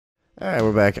All right,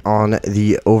 we're back on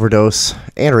the overdose.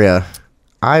 Andrea,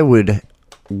 I would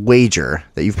wager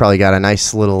that you've probably got a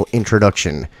nice little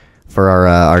introduction for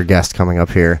our guest coming up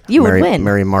here. You would win.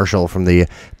 Mary Marshall from the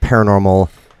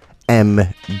Paranormal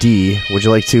MD. Would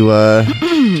you like to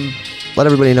let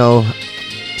everybody know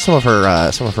some of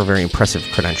her very impressive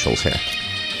credentials here?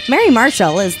 Mary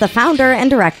Marshall is the founder and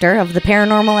director of the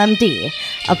Paranormal MD,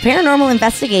 a paranormal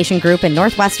investigation group in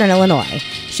northwestern Illinois.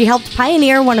 She helped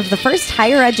pioneer one of the first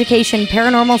higher education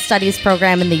paranormal studies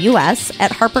program in the U.S.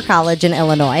 at Harper College in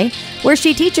Illinois, where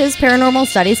she teaches paranormal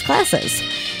studies classes.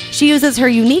 She uses her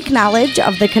unique knowledge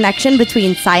of the connection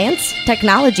between science,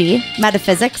 technology,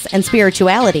 metaphysics, and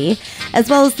spirituality, as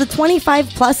well as the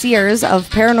 25-plus years of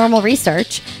paranormal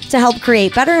research to help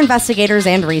create better investigators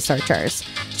and researchers.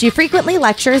 She frequently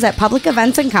lectures at public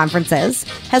events and conferences,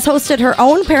 has hosted her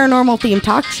own paranormal-themed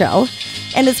talk show,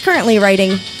 and is currently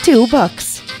writing 2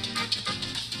 books.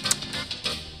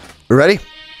 Ready?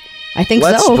 I think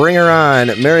Let's so. bring her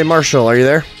on. Mary Marshall, are you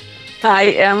there? I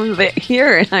am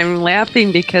here, and I'm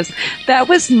laughing because that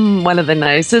was one of the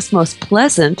nicest, most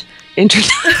pleasant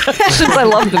introductions. I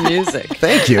love the music.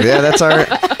 Thank you. Yeah, that's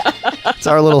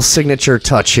our little signature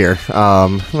touch here.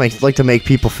 Like to make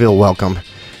people feel welcome.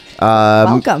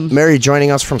 Welcome. Mary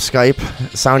joining us from Skype,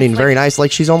 sounding very nice,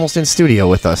 like she's almost in studio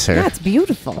with us here. That's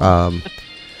beautiful.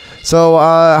 So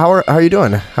how are you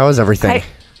doing? How is everything?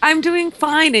 I'm doing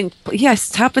fine, and yes,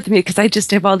 stop with me because I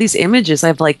just have all these images. I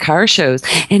have like car shows,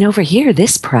 and over here,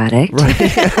 this product.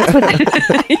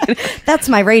 That's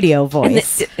my radio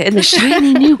voice. And the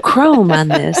shiny new chrome on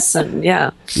this, and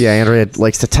yeah. Yeah, Andrea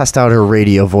likes to test out her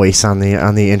radio voice on the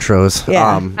intros.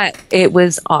 Yeah. It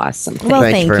was awesome. Well,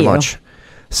 thank you very much.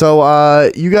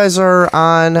 So you guys are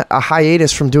on a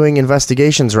hiatus from doing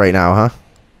investigations right now, huh?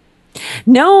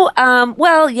 No,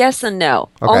 well, yes and no.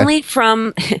 Okay. Only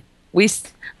from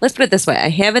let's put it this way. I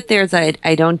have it there as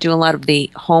I don't do a lot of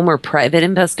the home or private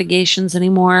investigations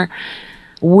anymore.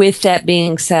 With that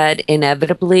being said,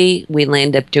 inevitably, we'll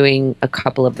end up doing a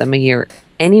couple of them a year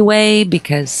anyway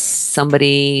because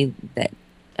somebody that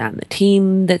on the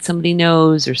team that somebody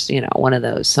knows or, one of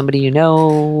those, somebody you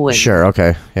know. And, sure,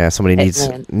 okay. Yeah, somebody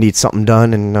needs something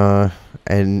done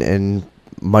and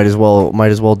might as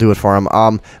well do it for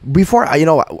them. Before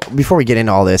we get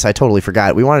into all this, I totally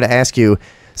forgot. We wanted to ask you,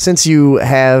 since you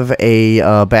have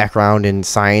a background in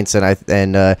science and I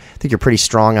think you're pretty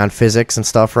strong on physics and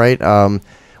stuff, right?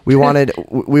 We wanted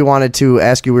to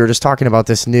ask you. We were just talking about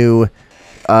this new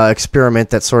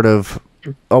experiment that sort of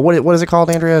what is it called,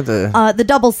 Andrea? The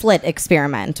double slit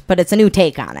experiment, but it's a new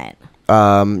take on it.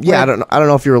 Yeah, I don't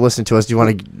know if you were listening to us. Do you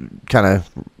want to kind of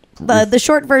the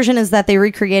short version is that they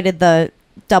recreated the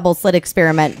double slit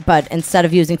experiment, but instead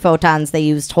of using photons, they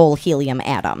used whole helium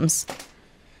atoms.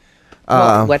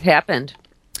 What happened?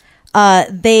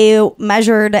 They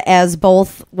measured as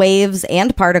both waves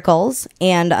and particles,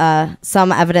 and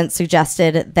some evidence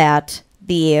suggested that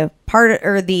the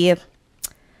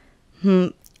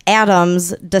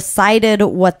atoms decided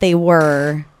what they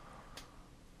were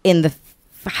in the.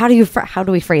 How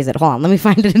do we phrase it? Hold on, let me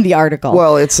find it in the article.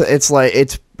 Well, it's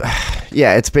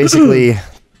basically.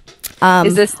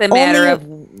 Is this the matter of?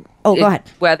 Oh, go ahead.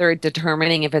 Whether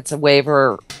determining if it's a wave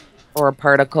or a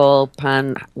particle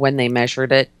upon when they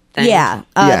measured it? Thing? Yeah.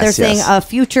 They're saying a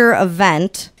future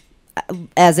event,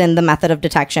 as in the method of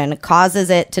detection, causes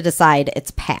it to decide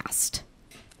its past.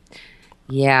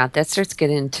 Yeah, that starts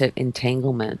getting into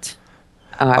entanglement.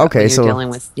 Okay, so dealing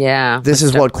with, this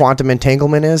is what quantum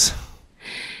entanglement is?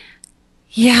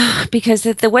 Yeah, because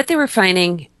what they were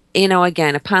finding,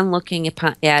 again, upon looking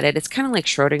at it, it's kind of like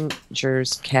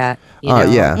Schrodinger's cat,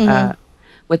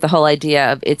 with the whole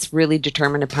idea of it's really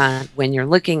determined upon when you're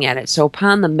looking at it. So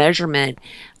upon the measurement,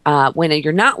 when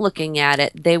you're not looking at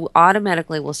it, they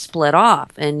automatically will split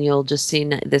off, and you'll just see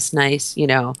this nice,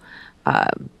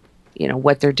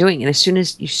 what they're doing. And as soon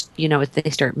as if they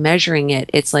start measuring it,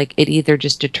 it's like it either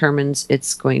just determines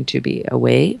it's going to be a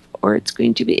wave or it's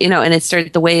going to be, and it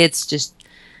started the way it's just,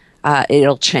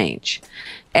 it'll change.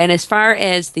 And as far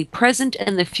as the present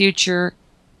and the future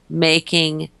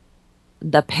making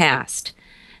the past.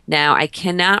 Now, I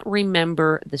cannot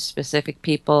remember the specific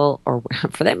people, or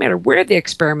for that matter, where the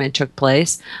experiment took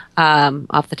place,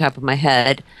 off the top of my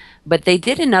head. But they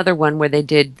did another one where they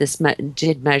did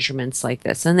measurements like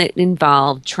this, and it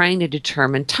involved trying to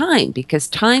determine time, because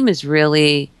time is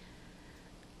really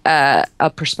a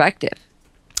perspective.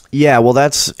 Yeah, well,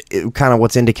 that's kind of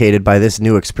what's indicated by this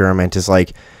new experiment is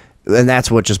like, and that's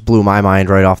what just blew my mind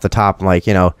right off the top. I'm like,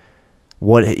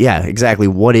 what? Yeah, exactly.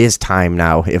 What is time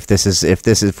now?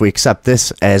 If we accept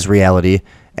this as reality,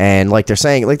 and like they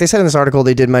said in this article,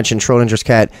 they did mention Schrodinger's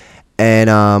cat,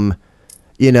 and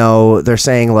they're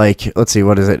saying, like, let's see,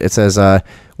 what is it? It says,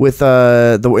 with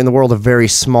in the world of very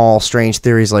small, strange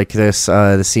theories like this,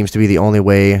 this seems to be the only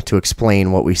way to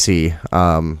explain what we see.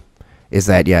 Is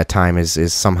that time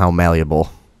is somehow malleable.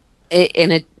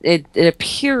 It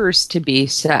appears to be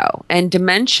so. And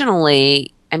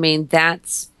dimensionally, I mean,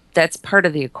 that's part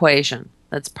of the equation.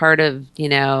 That's part of,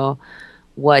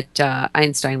 what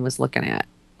Einstein was looking at,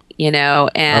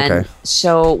 and Okay.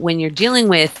 so when you're dealing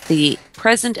with the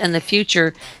present and the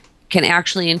future can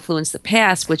actually influence the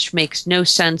past, which makes no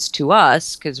sense to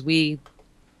us because we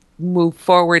move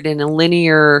forward in a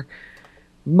linear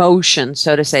motion,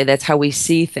 so to say. That's how we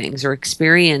see things or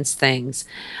experience things.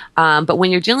 But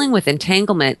when you're dealing with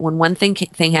entanglement, when one thing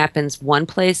happens one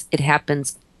place, it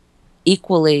happens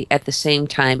equally at the same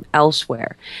time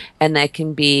elsewhere. And that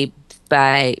can be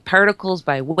by particles,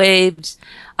 by waves,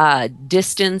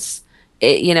 distance.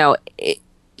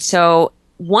 So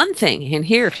one thing in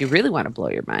here, if you really want to blow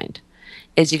your mind,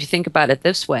 is if you think about it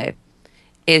this way,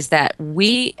 is that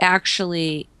we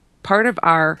actually, part of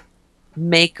our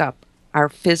makeup, our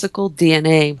physical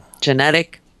DNA,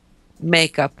 genetic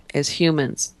makeup as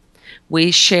humans,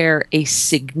 we share a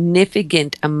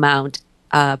significant amount,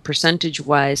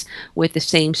 percentage-wise, with the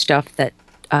same stuff that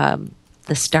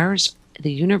the stars,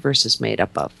 the universe is made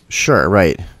up of. Sure,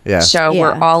 right. Yeah. So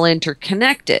we're all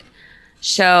interconnected.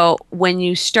 So when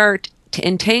you start to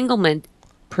entanglement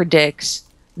predicts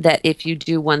that if you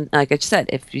do one, like I said,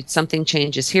 if something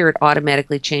changes here, it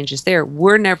automatically changes there.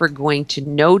 We're never going to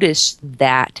notice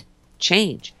that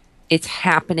change. It's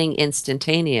happening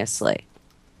instantaneously.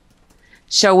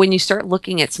 So when you start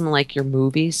looking at some like your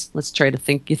movies, let's try to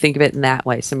think of it in that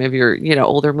way. Some of your,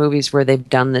 older movies where they've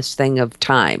done this thing of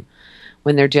time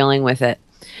when they're dealing with it.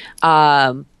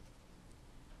 The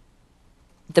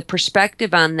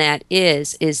perspective on that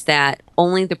is that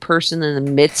only the person in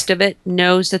the midst of it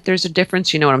knows that there's a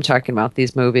difference. You know what I'm talking about,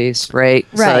 these movies, right?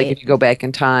 Right. So like if you go back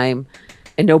in time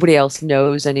and nobody else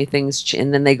knows anything's,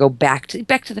 and then they go back to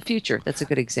the Future. That's a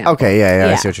good example. Okay,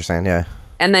 yeah, I see what you're saying, yeah.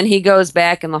 And then he goes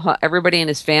back and everybody in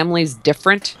his family is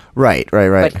different. Right.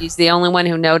 But he's the only one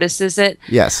who notices it.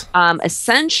 Yes.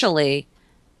 Essentially,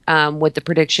 what the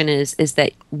prediction is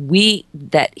that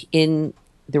in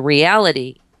the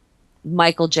reality,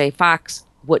 Michael J. Fox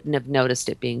wouldn't have noticed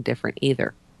it being different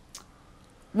either.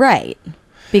 Right.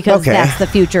 Because that's the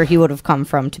future he would have come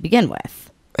from to begin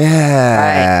with.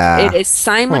 Yeah. Right. It is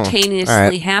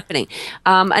simultaneously happening.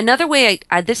 Another way,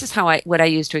 this is what I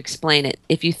use to explain it.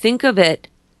 If you think of it,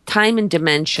 time and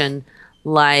dimension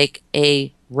like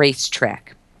a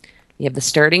racetrack. You have the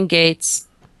starting gates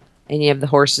and you have the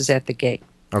horses at the gate.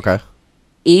 Okay.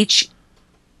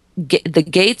 The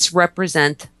gates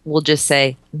represent, we'll just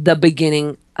say, the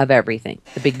beginning of everything,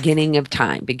 the beginning of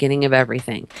time, beginning of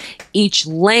everything. Each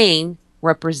lane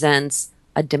represents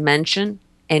a dimension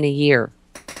and a year.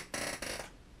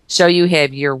 So you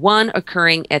have year 1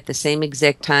 occurring at the same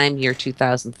exact time, year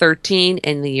 2013,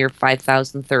 and the year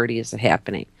 5030 is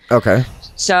happening. Okay.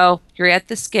 So you're at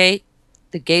this gate,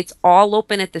 the gates all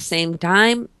open at the same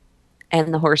time,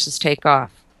 and the horses take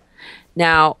off.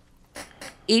 Now,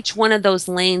 each one of those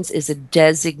lanes is a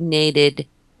designated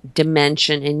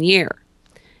dimension and year.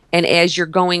 And as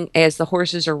the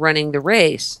horses are running the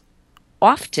race,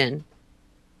 often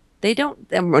they don't,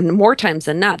 more times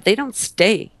than not, they don't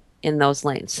stay in those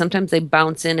lanes. Sometimes they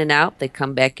bounce in and out, they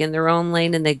come back in their own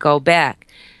lane and they go back.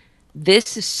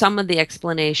 This is some of the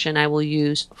explanation I will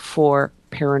use for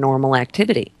paranormal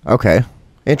activity. Okay.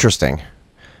 Interesting.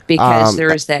 Because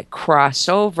there is that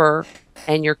crossover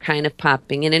and you're kind of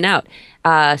popping in and out.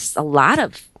 A lot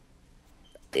of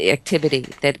activity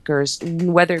that occurs,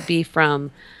 whether it be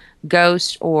from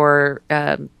ghost or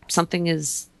something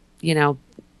is,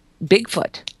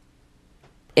 Bigfoot.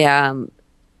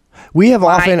 We have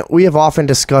often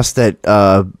discussed that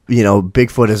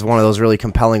Bigfoot is one of those really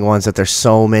compelling ones, that there's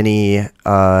so many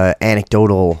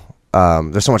anecdotal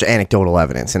there's so much anecdotal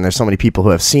evidence, and there's so many people who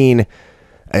have seen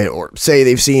or say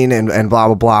they've seen and blah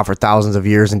blah blah for thousands of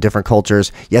years in different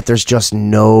cultures, yet there's just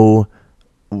no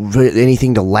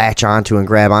anything to latch onto and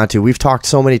grab onto. We've talked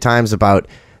so many times about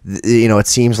it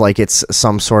seems like it's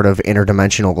some sort of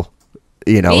interdimensional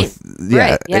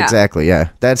exactly,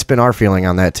 that's been our feeling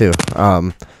on that too.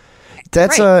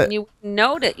 That's right. You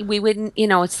know that we wouldn't,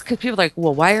 it's because people are like,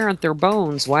 well, why aren't there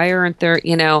bones? Why aren't there,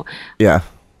 Yeah.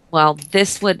 Well,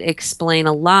 this would explain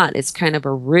a lot. It's kind of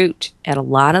a root at a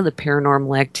lot of the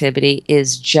paranormal activity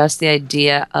is just the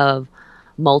idea of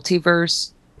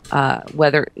multiverse,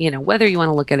 whether you want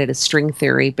to look at it as string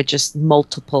theory, but just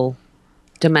multiple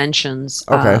dimensions.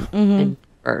 Okay. In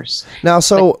universe. Now,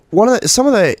 some of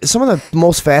the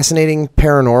most fascinating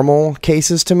paranormal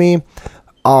cases to me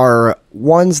are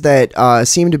ones that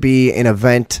seem to be an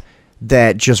event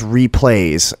that just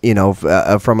replays,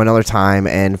 from another time,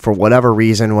 and for whatever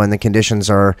reason, when the conditions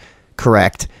are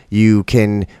correct, you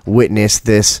can witness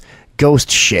this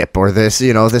ghost ship or this,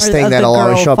 this thing that'll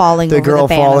always show up. The girl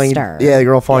falling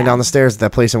down the stairs at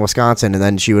that place in Wisconsin, and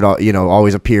then she would,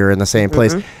 always appear in the same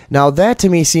place. Now that to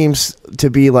me seems to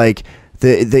be like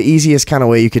the easiest kind of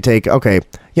way you could take. Okay,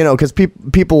 because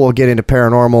people will get into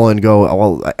paranormal and go,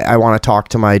 well, I want to talk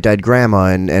to my dead grandma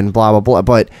and blah blah blah.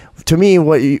 But to me,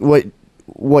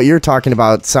 what you're talking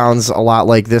about sounds a lot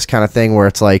like this kind of thing, where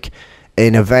it's like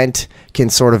an event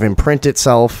can sort of imprint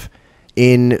itself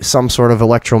in some sort of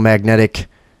electromagnetic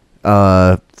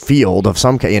field of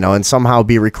some kind, and somehow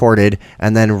be recorded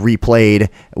and then replayed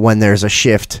when there's a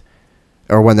shift,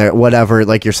 or when there, whatever,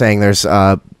 like you're saying, there's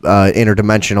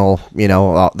interdimensional,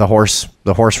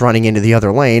 the horse running into the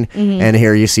other lane, and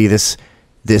here you see this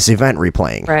event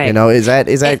replaying. Right. Is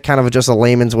that kind of just a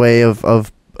layman's way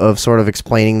of sort of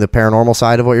explaining the paranormal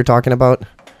side of what you're talking about?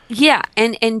 Yeah,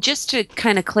 and just to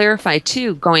kind of clarify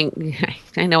too,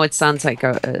 I know it sounds like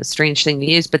a strange thing to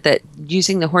use, but that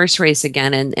using the horse race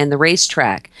again and the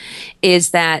racetrack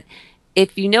is that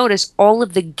if you notice all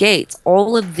of the gates,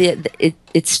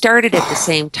 it started at the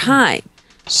same time.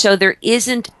 So there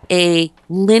isn't a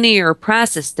linear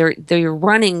process. They're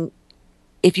running,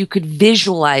 if you could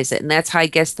visualize it, and that's how I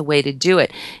guess the way to do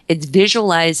it. It's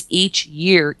visualize each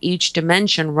year, each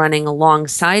dimension running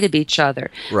alongside of each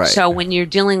other. Right. So when you're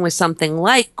dealing with something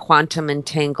like quantum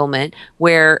entanglement,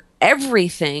 where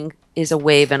everything is a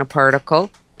wave and a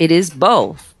particle, it is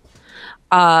both.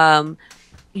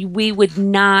 We would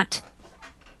not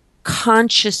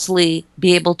consciously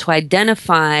be able to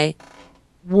identify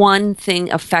one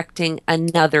thing affecting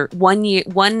another, one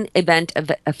event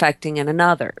affecting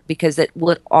another, because it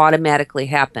would automatically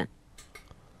happen.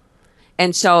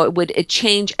 And so it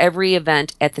change every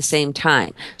event at the same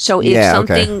time. So if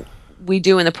something we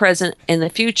do in the present and the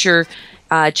future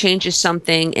changes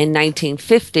something in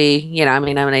 1950,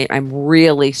 I'm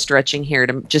really stretching here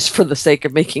just for the sake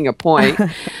of making a point,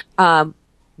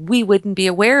 we wouldn't be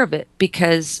aware of it,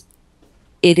 because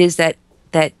it is that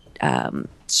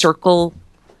circle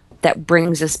that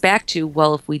brings us back to,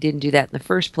 well, if we didn't do that in the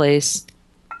first place,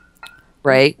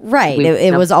 right? Right.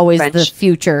 It was always the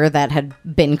future that had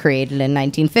been created in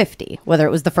 1950, whether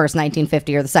it was the first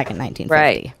 1950 or the second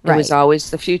 1950. Right. It was always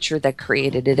the future that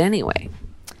created it anyway.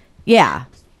 Yeah.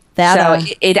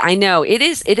 I know it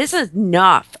is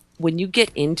enough when you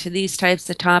get into these types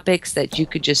of topics that you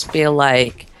could just feel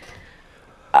like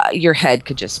your head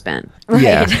could just spin. Right.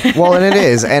 Yeah. Well, and it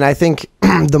is. And I think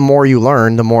the more you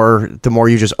learn, the more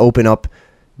you just open up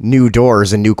new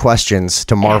doors and new questions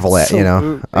to marvel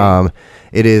Absolutely. at,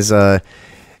 it is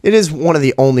one of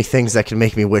the only things that can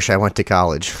make me wish I went to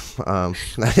college.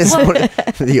 That is one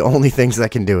of the only things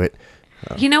that can do it.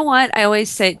 You know what? I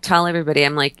always tell everybody,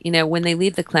 I'm like, when they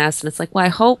leave the class, and it's like, well, I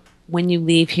hope when you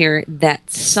leave here that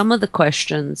some of the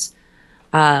questions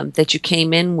that you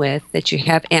came in with, that you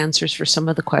have answers for some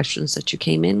of the questions that you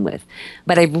came in with.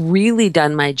 But I've really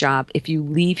done my job if you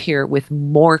leave here with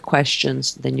more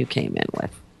questions than you came in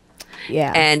with.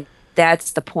 Yeah. And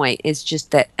that's the point. It's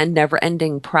just that a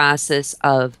never-ending process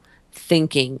of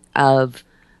thinking, of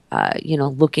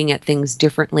looking at things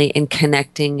differently and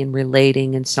connecting and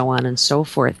relating and so on and so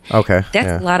forth. Okay.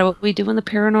 That's a lot of what we do in the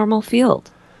paranormal field.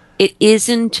 It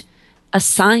isn't a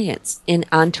science in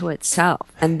onto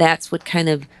itself, and that's what kind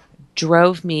of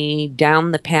drove me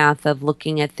down the path of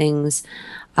looking at things.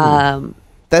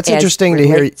 That's interesting to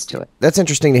hear. That's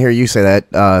interesting to hear you say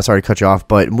that. Sorry to cut you off,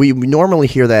 but we normally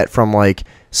hear that from like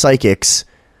psychics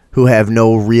who have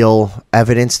no real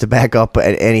evidence to back up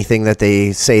anything that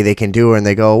they say they can do, and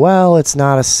they go, "Well, it's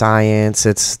not a science;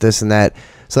 it's this and that."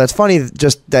 So that's funny,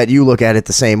 just that you look at it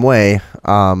the same way.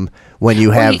 When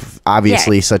you have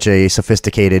obviously such a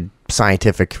sophisticated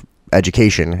scientific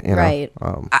education, right?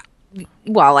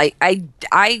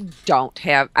 I don't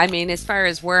have. I mean, as far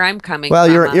as where I'm coming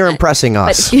from, you're impressing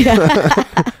us.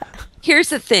 Here's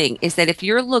the thing: is that if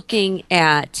you're looking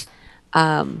at,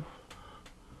 a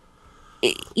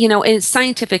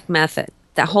scientific method,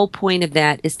 the whole point of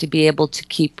that is to be able to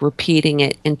keep repeating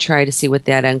it and try to see what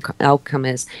that outcome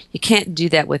is. You can't do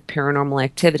that with paranormal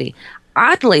activity.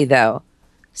 Oddly, though,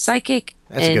 psychic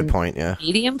That's a good point, yeah.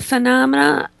 medium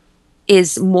phenomena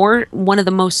is one of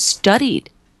the most studied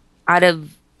out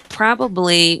of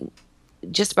probably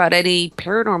just about any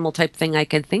paranormal type thing I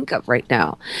can think of right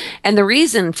now. And the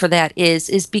reason for that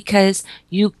is because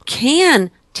you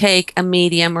can take a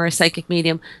medium or a psychic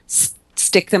medium,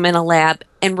 stick them in a lab,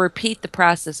 and repeat the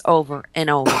process over and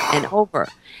over and over.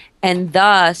 And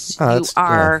thus you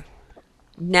are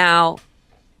now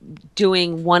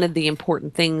doing one of the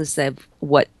important things of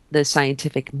what the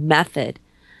scientific method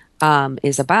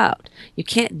is about. You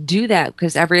can't do that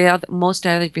because most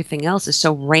everything else is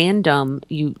so random.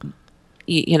 You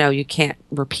can't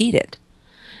repeat it.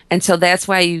 And so that's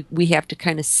why we have to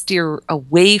kind of steer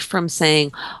away from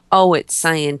saying, oh, it's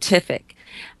scientific.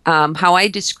 How I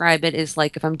describe it is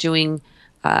like if I'm doing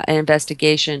an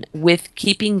investigation with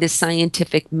keeping the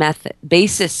scientific method,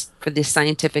 basis for the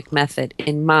scientific method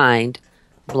in mind,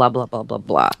 blah, blah, blah, blah,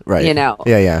 blah, Right. you know,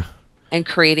 Yeah, yeah. and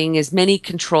creating as many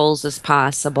controls as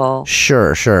possible.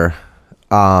 Sure, sure.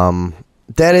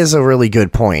 That is a really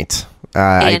good point.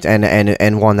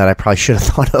 And one that I probably should have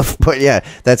thought of. But yeah,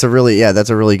 that's a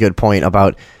really good point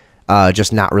about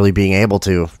just not really being able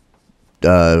to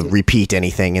repeat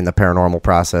anything in the paranormal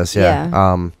process. Yeah.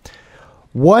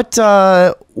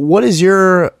 Yeah. What is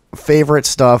your favorite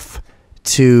stuff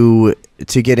to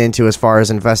get into as far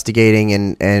as investigating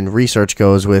and research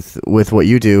goes with what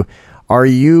you do? Are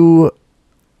you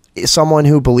someone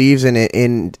who believes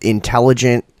in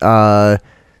intelligent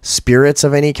spirits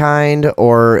of any kind,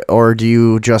 or do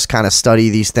you just kind of study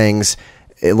these things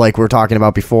like we're talking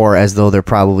about before as though they're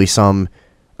probably some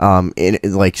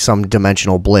like some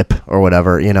dimensional blip or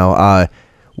whatever,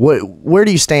 where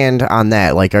do you stand on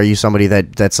that? Like, are you somebody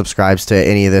that subscribes to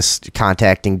any of this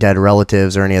contacting dead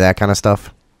relatives or any of that kind of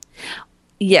stuff?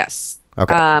 Yes.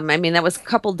 Okay. I mean, that was a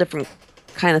couple different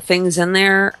kind of things in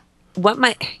there.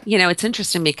 It's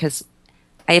interesting because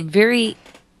I have very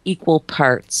equal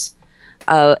parts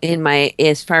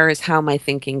as far as how my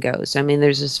thinking goes. I mean,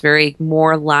 there's this very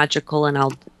more logical and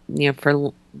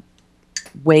for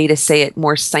way to say it,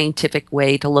 more scientific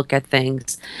way to look at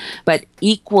things, but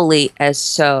equally as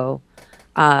so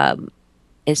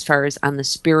as far as on the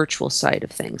spiritual side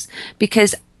of things.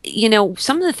 Because,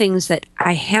 some of the things that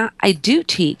I do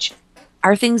teach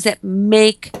are things that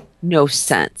make no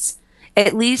sense,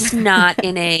 at least not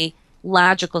in a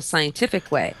logical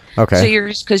scientific way. Okay.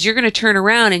 So because you're going to turn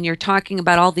around and you're talking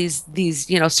about all these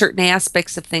certain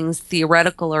aspects of things,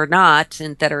 theoretical or not,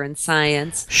 and that are in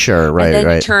science. Sure, right, and then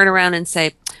right. you turn around and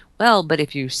say, well, but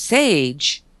if you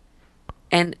sage,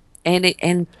 and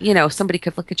somebody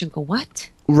could look at you and go, what?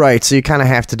 Right, so you kind of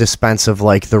have to dispense of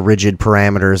like the rigid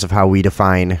parameters of how we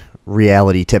define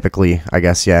reality typically, I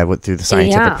guess, through the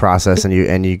scientific process, and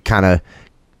you kind of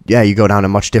you go down a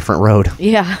much different road.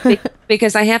 Yeah.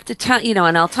 Because I have to tell,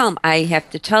 and I'll tell them, I have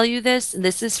to tell you this.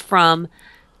 This is from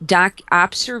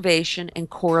observation and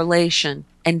correlation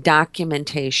and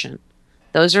documentation.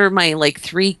 Those are my like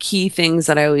 3 key things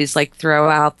that I always like throw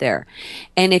out there.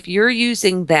 And if you're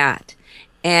using that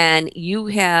and you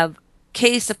have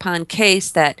case upon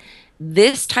case that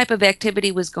this type of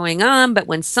activity was going on, but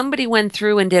when somebody went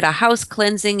through and did a house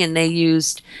cleansing and they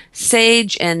used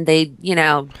sage and they,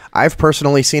 I've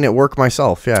personally seen it work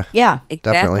myself. Yeah. Yeah.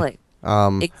 Exactly.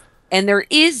 Definitely. And there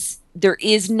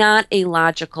is not a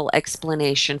logical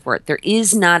explanation for it. There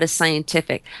is not a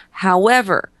scientific.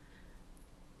 However,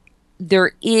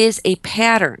 there is a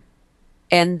pattern,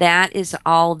 and that is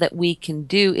all that we can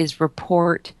do is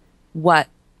report what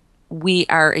we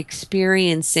are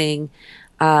experiencing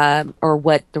or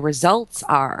what the results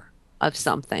are of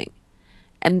something.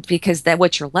 And because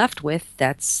what you're left with,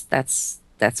 that's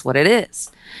what it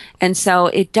is. And so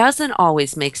it doesn't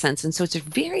always make sense. And so it's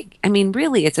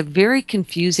it's a very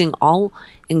confusing, all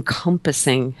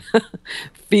encompassing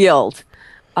field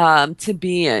to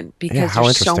be in, because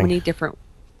there's so many different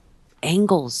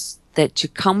angles that to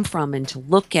come from and to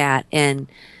look at, and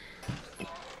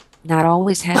not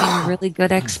always having a really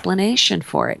good explanation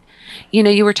for it.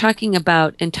 You were talking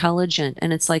about intelligent,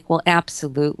 and it's like, well,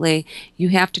 absolutely. You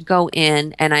have to go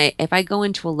in, and if I go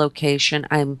into a location,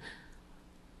 I'm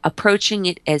approaching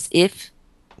it as if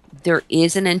there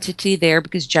is an entity there,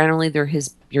 because generally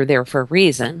you're there for a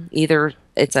reason. Either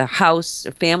it's a house,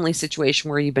 a family situation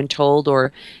where you've been told,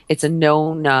 or it's a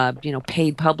known,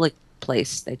 paid public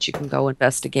place that you can go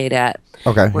investigate at,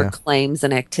 where claims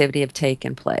and activity have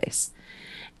taken place.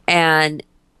 And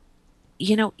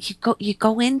you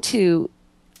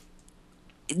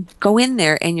go in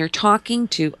there and you're talking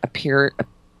to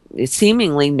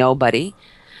seemingly nobody,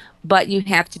 but you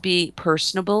have to be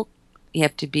personable, you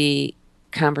have to be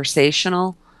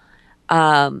conversational,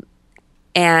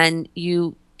 and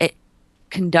you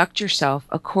conduct yourself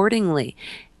accordingly.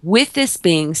 With this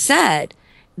being said,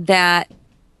 that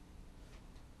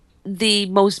the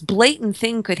most blatant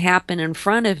thing could happen in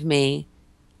front of me,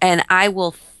 and I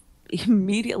will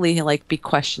immediately be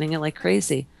questioning it like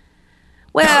crazy.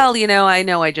 well, I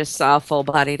know I just saw a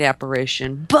full-bodied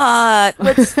apparition, but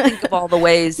let's think of all the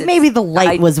ways. Maybe the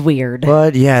light was weird.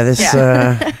 But yeah,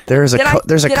 there's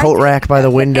a coat rack by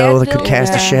the window that could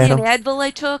cast a shadow. An Advil I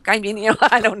took. I mean,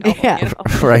 I don't know. Yeah.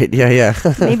 Right. Yeah.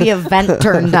 Maybe a vent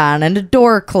turned on and a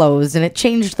door closed, and it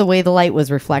changed the way the light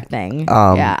was reflecting.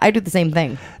 Yeah, I do the same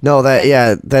thing. No,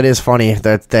 that is funny.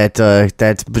 That's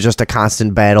just a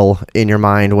constant battle in your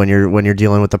mind when you're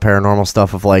dealing with the paranormal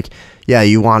stuff of like, yeah,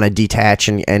 you want to detach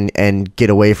and get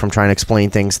away from trying to explain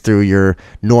things through your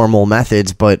normal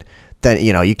methods, but then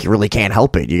you really can't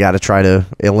help it. You got to try to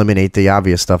eliminate the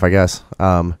obvious stuff, I guess.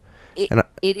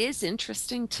 It is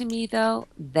interesting to me though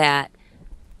that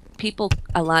people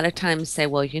a lot of times say,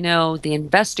 well, the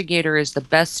investigator is the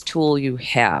best tool you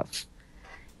have.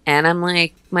 And I'm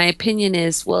like, my opinion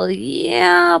is, well,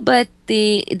 yeah, but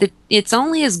it's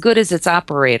only as good as its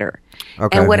operator.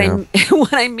 Okay, and what yeah.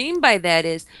 what I mean by that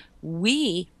is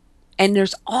and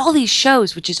there's all these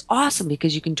shows, which is awesome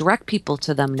because you can direct people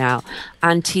to them now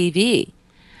on TV.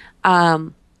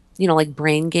 Like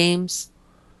Brain Games.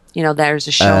 There's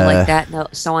a show like that, and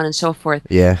so on and so forth.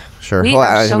 Yeah, sure. We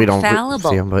don't fallible.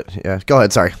 See them, but yeah. Go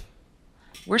ahead. Sorry.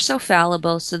 We're so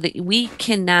fallible, so that we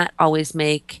cannot always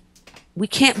we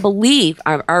can't believe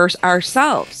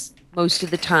ourselves most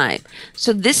of the time.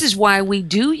 So this is why we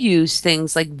do use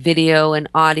things like video and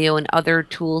audio and other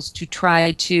tools to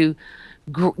try to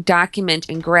document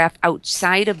and graph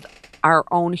outside of our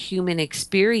own human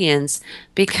experience,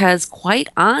 because quite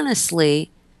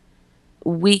honestly,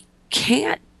 we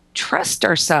can't trust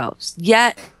ourselves.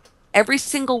 Yet every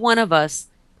single one of us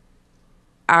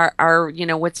are from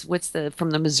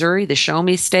the Missouri, the show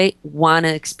me state, want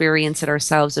to experience it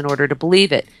ourselves in order to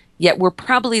believe it. Yet we're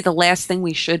probably the last thing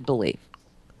we should believe.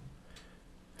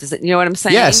 Does it, you know what I'm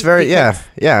saying? Yes,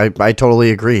 I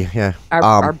totally agree. Yeah.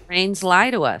 Our brains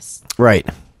lie to us. Right.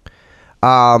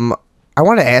 I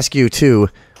want to ask you too,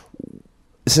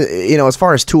 so, as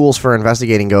far as tools for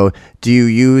investigating go, do you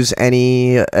use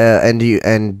any, what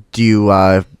do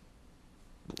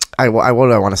I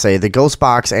want to say? The ghost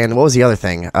box, and what was the other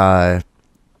thing?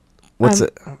 What's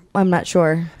it? I'm not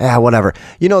sure. Yeah, whatever.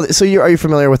 So are you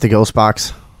familiar with the ghost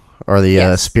box or the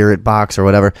Yes. spirit box or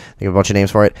whatever? I think a bunch of names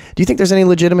for it. Do you think there's any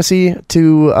legitimacy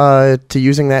to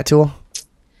using that tool?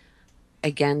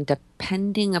 Again,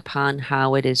 depending upon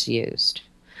how it is used.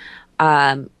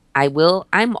 I'm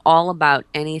all about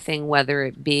anything, whether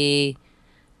it be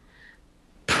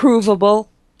provable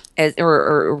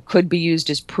or could be used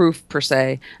as proof per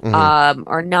se,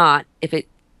 or not, if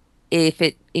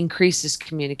it increases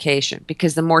communication,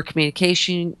 because the more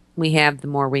communication we have, the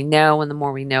more we know, and the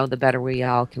more we know, the better we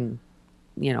all can,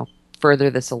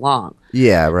 further this along.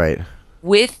 Yeah, right.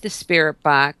 With the spirit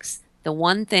box, the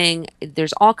one thing,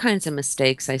 there's all kinds of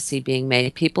mistakes I see being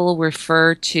made. People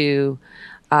refer to,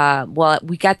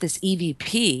 we got this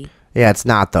EVP. Yeah, it's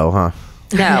not though, huh?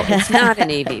 No, it's not an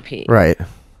EVP. Right.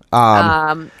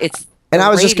 It's And I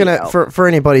was just radio. gonna, for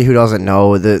anybody who doesn't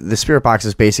know, the spirit box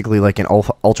is basically like an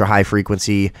ultra high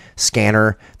frequency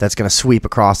scanner that's gonna sweep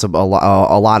across a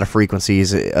lot of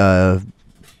frequencies. It's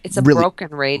a broken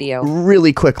radio.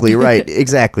 Really quickly, right?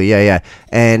 Exactly. Yeah.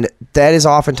 And that is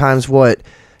oftentimes what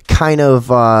kind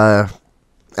of I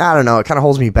don't know. It kind of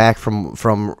holds me back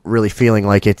from really feeling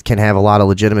like it can have a lot of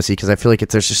legitimacy, because I feel like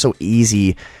there's just so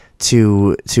easy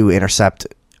to intercept.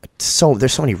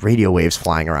 There's so many radio waves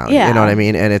flying around. Yeah. You know what I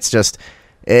mean? And it's just,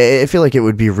 I feel like it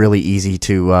would be really easy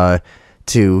to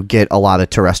get a lot of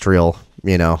terrestrial.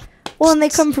 Well, and they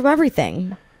come from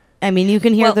everything. I mean, you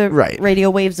can hear the radio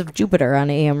waves of Jupiter on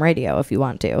AM radio if you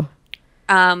want to.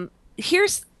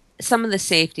 Here's some of the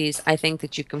safeties I think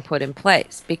that you can put in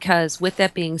place, because with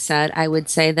that being said, I would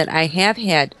say that I have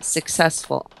had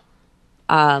successful,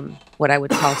 what I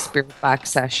would call spirit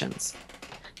box sessions.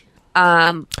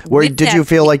 Where did you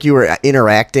feel like you were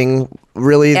interacting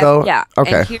really though? Yeah.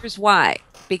 Okay. And here's why.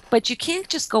 But you can't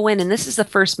just go in, and this is the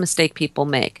first mistake people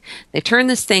make. They turn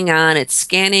this thing on, it's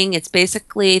scanning, it's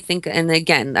basically, and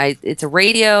again, it's a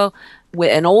radio,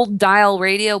 with an old dial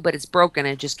radio, but it's broken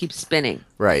and it just keeps spinning.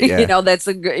 Right. Yeah. That's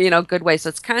a good way. So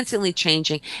it's constantly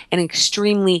changing at an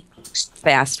extremely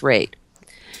fast rate.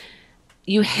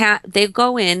 They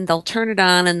go in, they'll turn it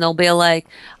on, and they'll be like,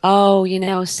 oh,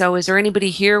 so is there anybody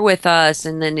here with us?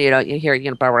 And then, you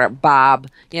hear, Bob,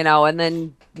 and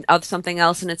then something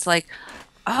else. And it's like,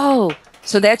 oh,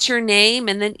 so that's your name?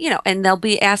 And then, and they'll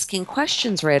be asking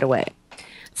questions right away.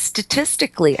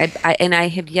 Statistically, I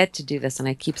have yet to do this, and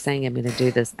I keep saying I'm going to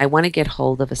do this. I want to get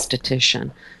hold of a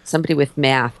statistician, somebody with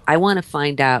math. I want to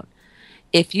find out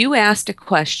if you asked a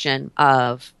question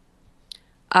of,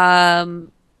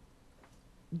 and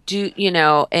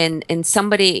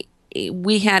somebody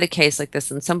we had a case like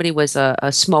this, and somebody was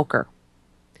a smoker.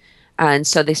 And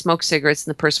so they smoked cigarettes,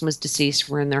 and the person was deceased.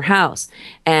 We're in their house.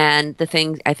 And the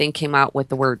thing, I think, came out with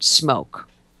the word smoke.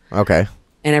 Okay.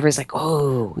 And everybody's like,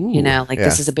 oh,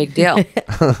 this is a big deal.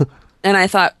 And I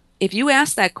thought, if you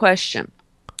ask that question,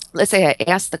 let's say I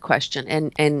asked the question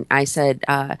and I said,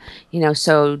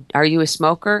 so are you a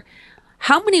smoker?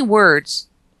 How many words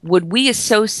would we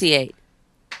associate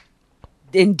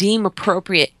and deem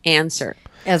appropriate answer?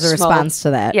 As a Smoke, response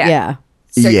to that. Yeah.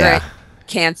 Cigarette,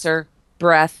 cancer,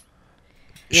 breath.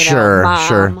 Mom.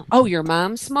 Sure. Oh, your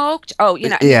mom smoked? Oh,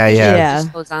 Yeah. It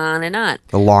just goes on and on.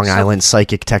 The Long Island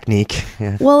psychic technique.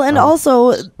 Yeah. Well, and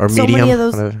also, or so medium. many of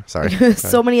those, Sorry.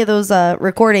 so many of those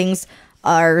recordings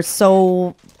are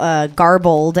so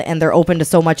garbled, and they're open to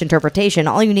so much interpretation.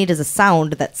 All you need is a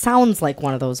sound that sounds like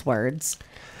one of those words.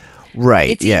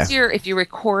 Right. It's easier if you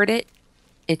record it.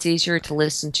 It's easier to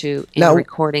listen to in a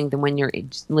recording than when you're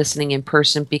listening in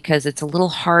person, because it's a little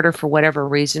harder for whatever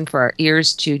reason for our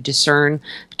ears to discern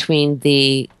between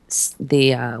the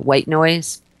white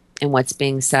noise and what's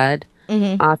being said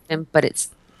often. But it's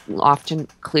often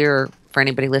clearer for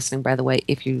anybody listening, by the way,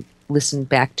 if you listen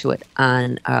back to it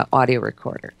on audio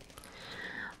recorder.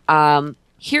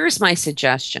 Here's my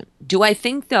suggestion. Do I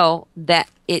think, though, that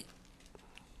it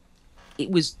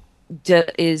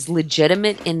is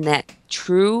legitimate in that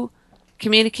true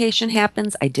communication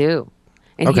happens? I do.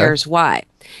 And here's why.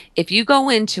 If you go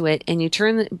into it and you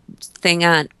turn the thing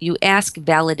on, you ask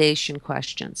validation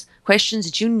questions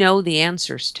that you know the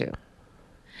answers to,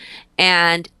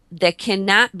 and that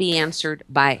cannot be answered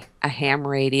by a ham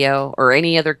radio or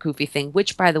any other goofy thing,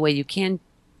 which, by the way, you can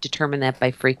determine that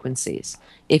by frequencies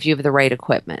if you have the right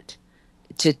equipment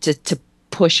to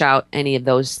push out any of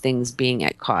those things being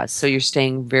at cause. So you're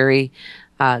staying very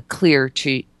clear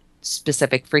to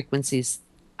specific frequencies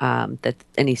that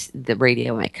the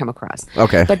radio might come across.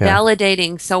 Okay. But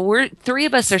validating, so we're three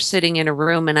of us are sitting in a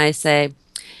room, and I say,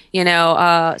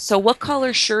 so what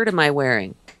color shirt am I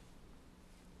wearing?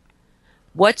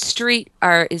 What street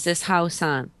is this house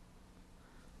on?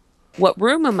 What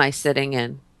room am I sitting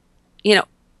in?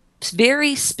 It's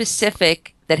very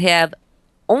specific that have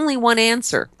only one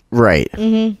answer. Right.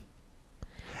 Mm-hmm.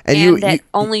 And that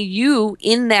only you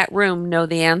in that room know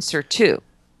the answer to.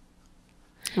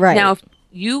 Right. Now, if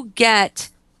you get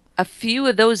a few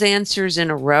of those answers in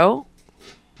a row,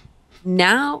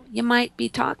 now you might be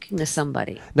talking to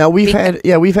somebody. Now we've had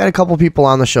a couple people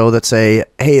on the show that say,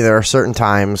 hey, there are certain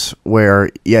times where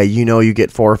you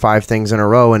get 4 or 5 things in a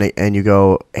row, and you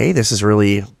go, hey, this is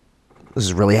really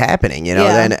happening,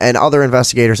 and other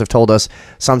investigators have told us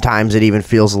sometimes it even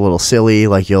feels a little silly,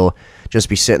 like you'll just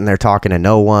be sitting there talking to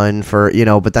no one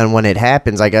but then when it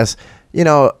happens, I guess,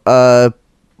 a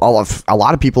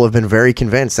lot of people have been very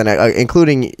convinced, and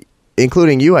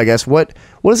including you, I guess. What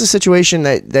is the situation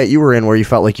that you were in where you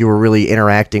felt like you were really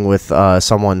interacting with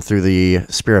someone through the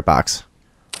spirit box?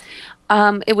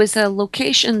 It was a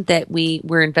location that we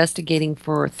were investigating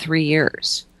for 3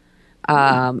 years.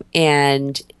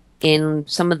 And in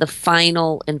some of the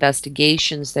final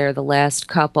investigations there, the last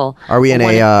couple. Are we in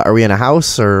a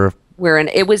house, or?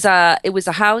 It was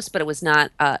a house, but it was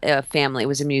not a family. It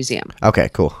was a museum. Okay,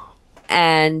 cool.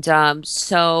 And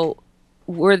so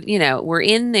we're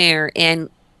in there, and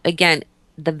again,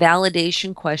 the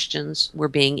validation questions were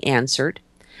being answered.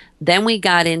 Then we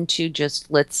got into just,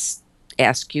 let's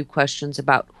ask you questions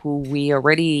about who we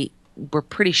already were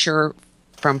pretty sure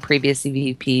from previous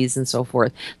EVPs and so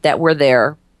forth that were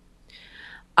there.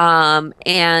 The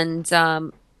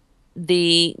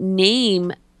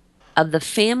name of the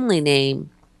family name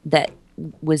that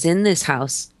was in this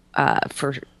house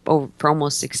for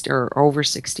almost 60 or over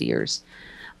 60 years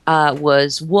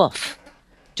was Wolf.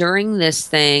 During this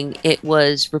thing, it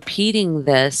was repeating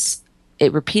this.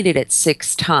 It repeated it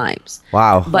 6 times.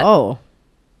 Wow. But,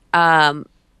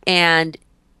 and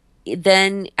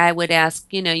then I would ask,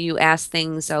 you ask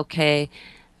things, okay,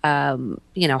 I'm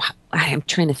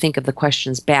trying to think of the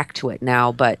questions back to it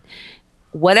now, but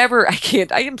whatever,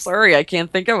 I am sorry, I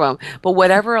can't think of them, but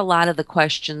whatever a lot of the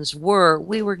questions were,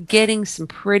 we were getting some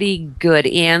pretty good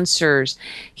answers.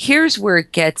 Here's where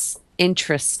it gets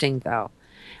interesting, though.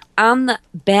 On the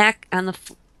back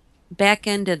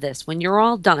end of this, when you're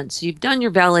all done, so you've done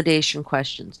your validation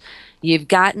questions, you've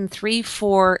gotten 3,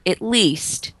 4, at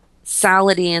least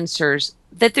solid answers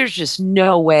that there's just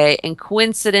no way, and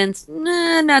coincidence,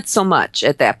 not so much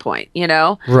at that point,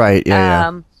 Right,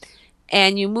 yeah.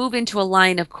 And you move into a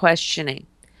line of questioning.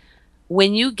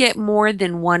 When you get more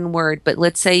than one word, but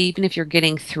let's say even if you're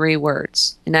getting 3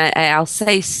 words, and I'll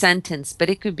say sentence, but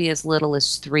it could be as little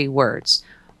as 3 words.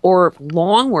 or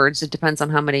long words. It depends on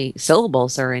how many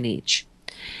syllables are in each.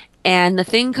 And the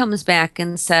thing comes back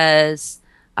and says,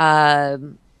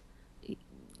 um,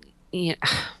 you know,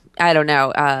 I don't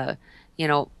know,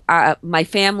 my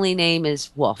family name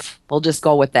is Wolf. We'll just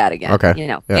go with that again. Okay.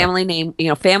 Yeah.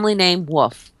 Family name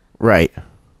Wolf. Right.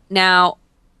 Now,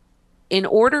 in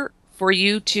order for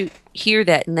you to hear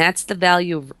that, and that's the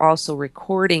value of also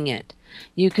recording it,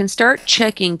 you can start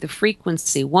checking the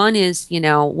frequency. One is, you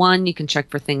can check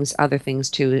for other things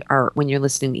too, are when you're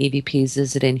listening to EVPs,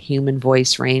 is it in human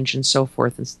voice range and so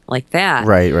forth and like that.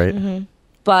 Right. Mm-hmm.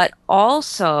 But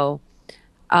also,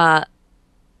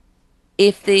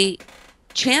 if the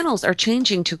channels are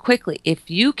changing too quickly, if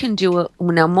you can do it,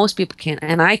 now most people can't,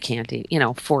 and I can't,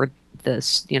 for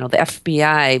this, the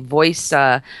FBI voice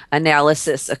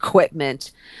analysis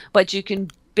equipment, but you can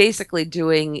basically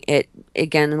doing it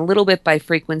again a little bit by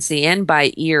frequency and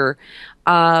by ear.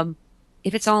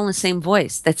 If it's all in the same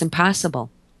voice, that's impossible.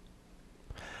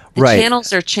 The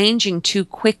channels are changing too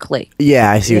quickly. Yeah,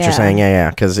 I see what you're saying. Yeah.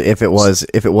 Because if it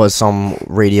was some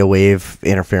radio wave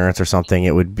interference or something,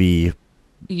 it would be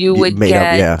you would be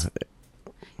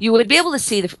able to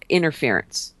see the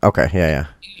interference. Okay. Yeah.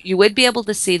 You would be able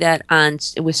to see that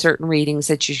with certain readings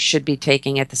that you should be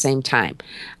taking at the same time.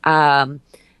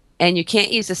 And you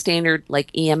can't use a standard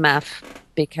like EMF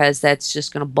because that's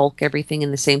just going to bulk everything in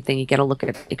the same thing. You got to look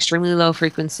at extremely low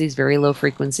frequencies, very low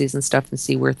frequencies and stuff and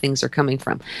see where things are coming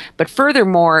from. But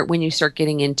furthermore, when you start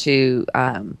getting into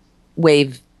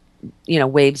waves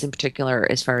in particular,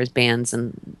 as far as bands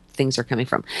and things are coming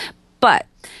from. But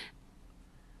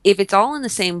if it's all in the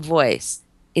same voice,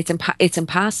 it's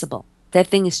impossible. That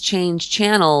thing has changed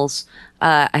channels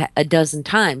a dozen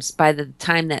times by the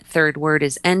time that third word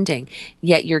is ending.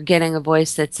 Yet you're getting a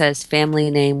voice that says family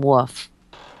name Wolf.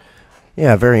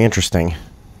 Yeah, very interesting.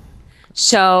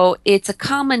 So it's a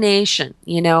combination,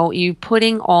 you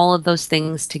putting all of those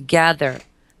things together.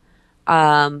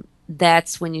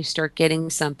 That's when you start getting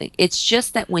something. It's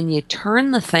just that when you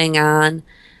turn the thing on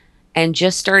and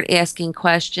just start asking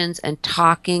questions and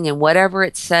talking and whatever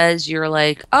it says, you're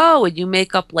like, oh, and you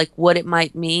make up like what it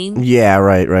might mean. Yeah,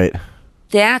 right.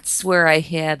 That's where I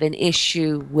have an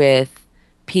issue with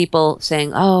people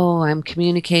saying, oh, I'm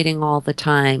communicating all the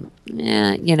time.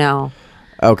 Yeah,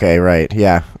 Okay, right.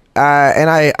 Yeah. And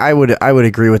I would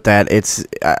agree with that.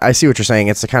 I see what you're saying.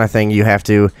 It's the kind of thing you have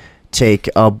to take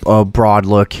a broad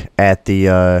look at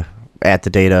the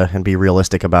data and be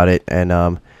realistic about it.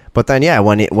 And but then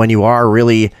when you are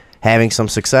really having some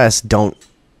success, don't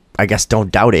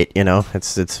doubt it.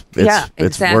 It's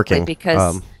exactly, working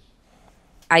because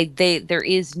there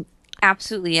is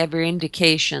absolutely every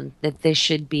indication that this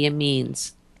should be a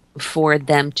means for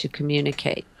them to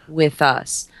communicate with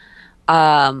us.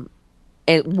 One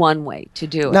way to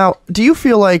do it. Now, do you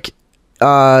feel like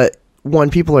when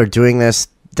people are doing this,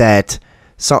 that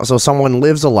so someone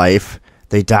lives a life,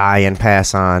 they die and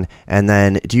pass on, and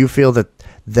then do you feel that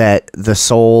the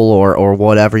soul or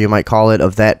whatever you might call it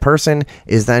of that person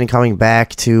is then coming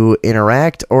back to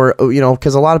interact? Or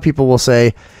because a lot of people will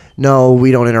say, no,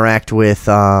 we don't interact with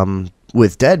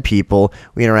dead people.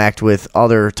 We interact with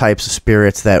other types of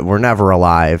spirits that were never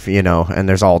alive, and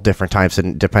there's all different types,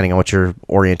 and depending on what your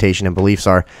orientation and beliefs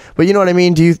are. But you know what I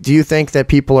mean? Do you think that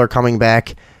people are coming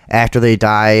back after they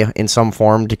die in some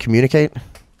form to communicate?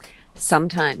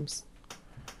 Sometimes.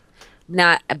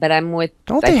 Not, but I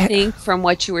think from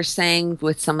what you were saying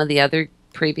with some of the other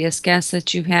previous guests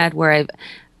that you've had, where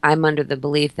I'm under the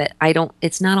belief that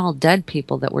it's not all dead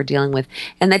people that we're dealing with.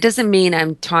 And that doesn't mean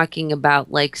I'm talking about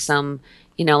like some,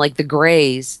 like the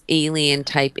Greys, alien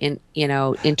type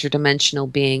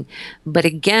interdimensional being. But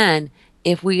again,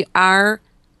 if we are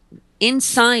in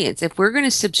science, if we're going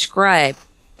to subscribe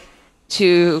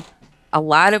to a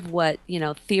lot of what,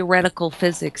 theoretical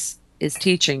physics is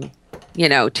teaching,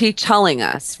 telling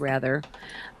us rather,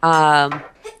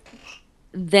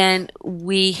 then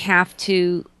we have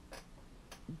to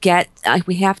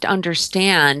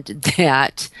understand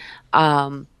that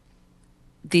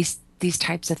these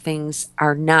types of things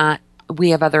are not. We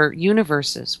have other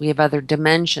universes. We have other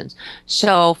dimensions.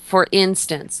 So, for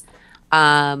instance,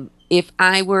 if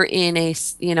I were in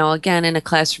again in a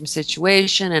classroom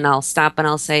situation, and I'll stop and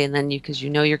I'll say, and then because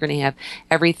you're going to have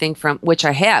everything from which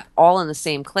I have all in the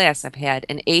same class. I've had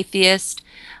an atheist,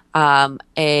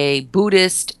 a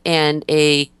Buddhist, and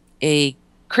a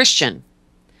Christian.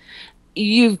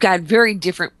 You've got very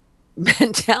different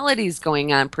mentalities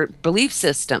going on, belief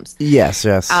systems. Yes.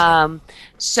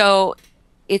 So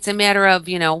it's a matter of,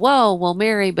 well, we'll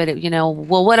marry, but,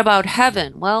 well, what about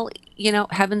heaven? Well,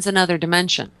 heaven's another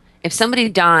dimension. If somebody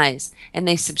dies and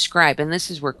they subscribe, and this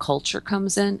is where culture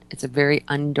comes in, it's a very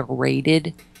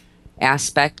underrated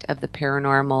aspect of the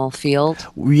paranormal field.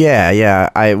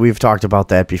 Yeah. We've talked about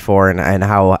that before, and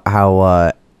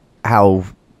how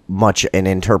much an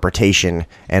interpretation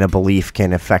and a belief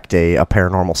can affect a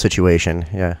paranormal situation.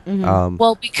 Yeah.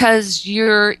 Well, because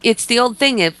it's the old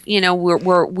thing. If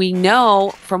we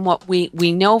know from what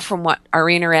we know from what our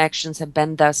interactions have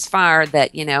been thus far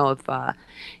that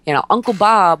if Uncle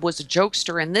Bob was a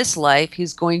jokester in this life,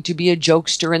 he's going to be a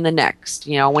jokester in the next.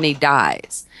 When he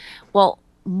dies. Well,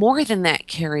 more than that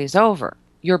carries over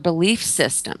your belief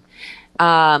system.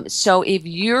 So if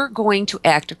you're going to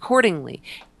act accordingly,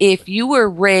 if you were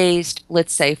raised,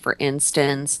 let's say, for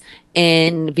instance,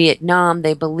 in Vietnam,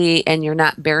 they believe, and you're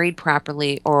not buried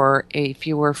properly, or if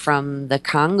you were from the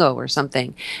Congo or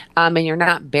something, and you're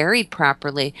not buried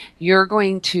properly,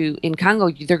 in Congo,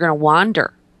 they're going to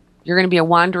wander. You're going to be a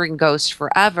wandering ghost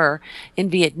forever. In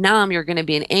Vietnam, you're going to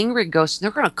be an angry ghost, and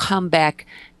they're going to come back,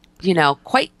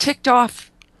 quite ticked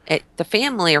off at the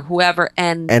family or whoever,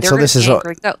 and so this is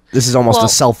almost a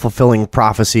self-fulfilling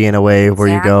prophecy in a way, where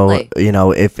you go,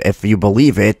 if you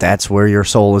believe it, that's where your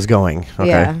soul is going. Okay.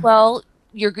 Yeah. Well,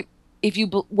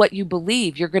 what you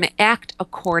believe, you're going to act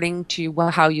according to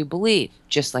how you believe,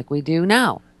 just like we do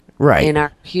now, right?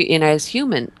 As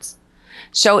humans.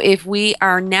 So if we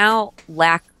are now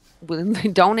we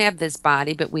don't have this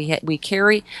body, but we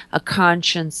carry a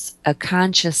consciousness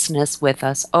with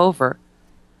us over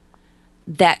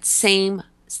that same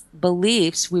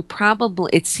beliefs.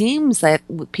 It seems that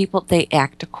people, they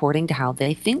act according to how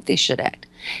they think they should act.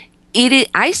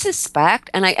 I suspect,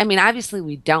 and I mean, obviously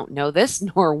we don't know this,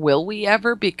 nor will we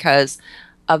ever because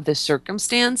of the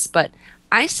circumstance, but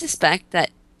I suspect that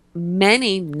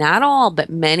many, not all, but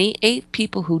many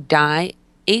people who die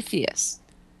atheists,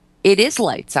 it is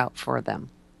lights out for them.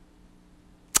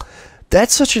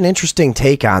 That's such an interesting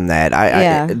take on that.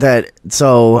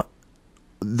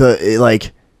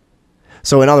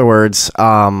 So in other words,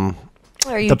 are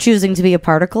you choosing to be a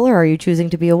particle, or are you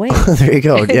choosing to be a wave? There you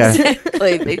go. Yeah.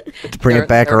 To bring it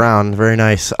back around. Very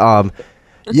nice.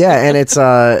 Yeah. And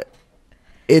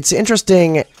it's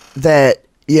interesting that,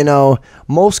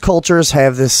 most cultures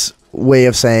have this way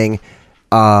of saying,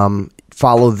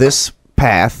 follow this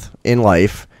path in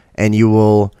life and you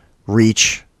will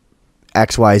reach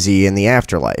XYZ in the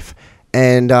afterlife.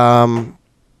 And,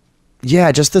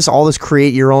 just all this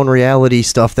create your own reality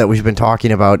stuff that we've been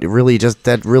talking about,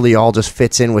 that really all just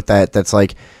fits in with that. That's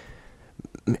like,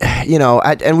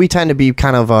 and we tend to be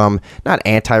kind of, not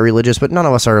anti-religious, but none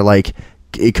of us are like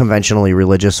conventionally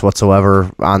religious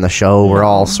whatsoever on the show. We're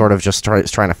all sort of just trying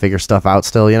to figure stuff out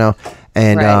still,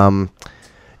 and, right.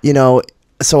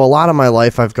 So a lot of my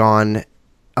life I've gone,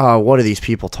 what are these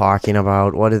people talking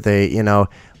about? What do they,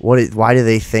 why do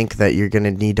they think that you're going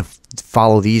to need to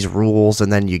follow these rules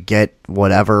and then you get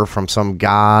whatever from some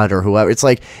god or whoever? It's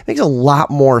like, it makes a lot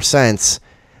more sense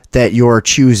that you're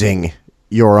choosing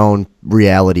your own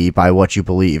reality by what you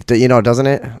believe. Doesn't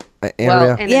it, Andrea?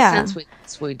 Well, in a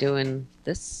sense, we do in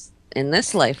this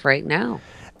life right now.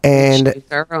 And we choose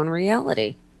our own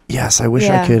reality. Yes, I wish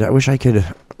I could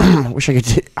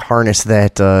harness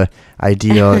that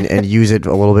idea and use it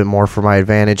a little bit more for my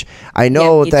advantage. I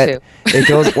know that it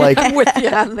goes like I'm with you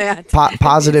on that.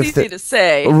 Positive. It's easy to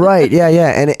say, right?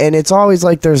 Yeah, and it's always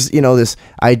like there's this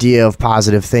idea of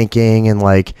positive thinking and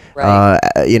like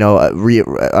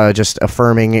just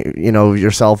affirming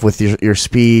yourself with your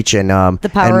speech and the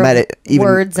power of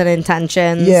words and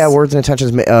intentions. Yeah, words and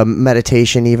intentions,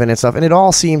 meditation even and stuff, and it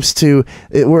all seems to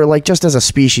we're like just as a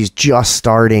species just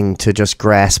starting to just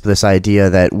grasp this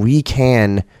idea that we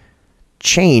can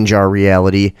change our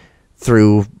reality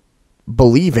through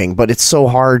believing, but it's so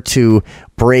hard to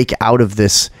break out of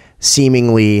this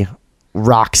seemingly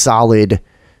rock solid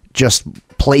just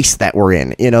place that we're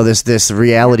in, this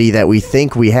reality that we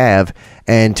think we have,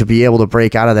 and to be able to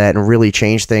break out of that and really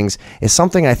change things is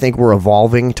something I think we're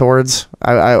evolving towards.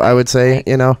 I would say,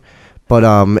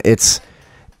 but it's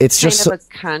just kind of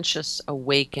a conscious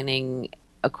awakening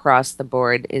across the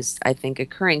board is, I think,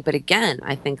 occurring. But again,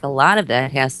 I think a lot of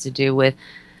that has to do with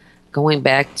going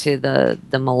back to the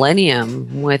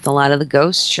millennium with a lot of the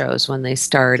ghost shows when they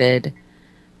started,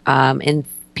 and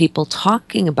people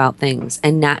talking about things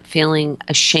and not feeling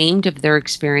ashamed of their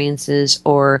experiences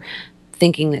or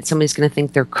thinking that somebody's going to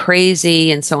think they're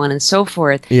crazy and so on and so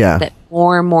forth. Yeah. That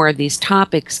more and more of these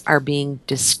topics are being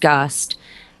discussed.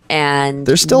 And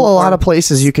there's still a lot of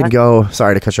places you can go.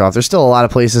 Sorry to cut you off. There's still a lot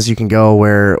of places you can go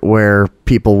where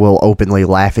people will openly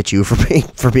laugh at you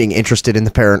for being interested in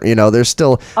the parent. There's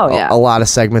still a lot of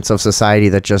segments of society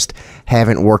that just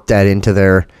haven't worked that into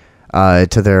their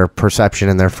to their perception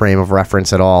and their frame of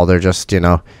reference at all. They're just,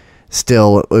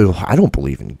 still, I don't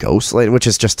believe in ghosts, which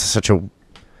is just such a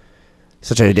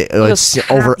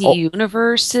over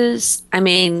universes. I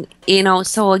mean,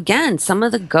 so again, some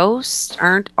of the ghosts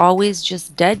aren't always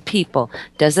just dead people.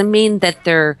 Doesn't mean that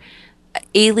they're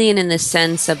alien in the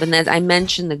sense of, and I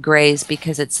mentioned the grays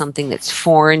because it's something that's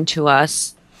foreign to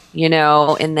us, in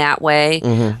that way.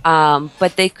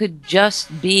 But they could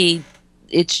just be,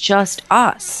 it's just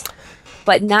us,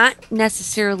 but not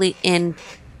necessarily in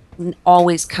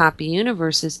always copy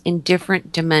universes, in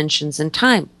different dimensions and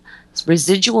time.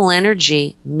 Residual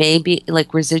energy may be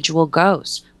like residual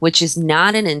ghosts, which is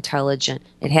not an intelligent.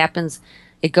 It happens.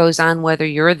 It goes on whether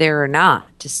you're there or not,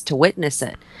 just to witness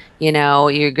it.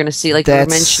 You're going to see, like you were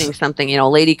mentioning something. A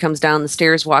lady comes down the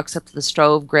stairs, walks up to the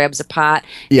stove, grabs a pot,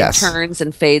 and turns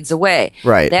and fades away.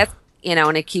 Right. That's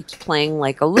and it keeps playing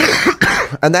like a loop.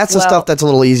 And that's the stuff that's a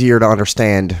little easier to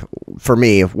understand for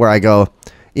me, where I go.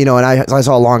 And I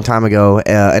saw a long time ago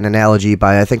an analogy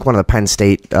by, I think, one of the Penn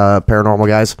State paranormal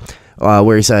guys,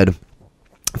 where he said,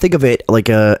 think of it like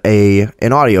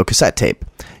an audio cassette tape.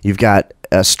 You've got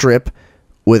a strip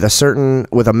with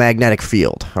a magnetic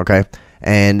field, okay?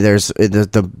 And there's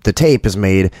the tape is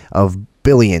made of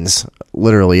billions,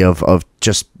 literally, of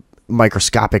just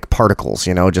microscopic particles,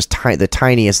 just the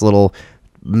tiniest little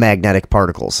magnetic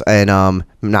particles. And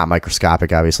not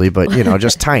microscopic, obviously, but,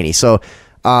 just tiny. So,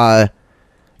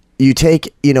 you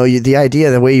take, the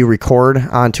idea, the way you record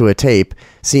onto a tape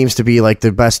seems to be like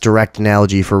the best direct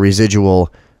analogy for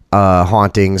residual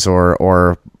hauntings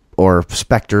or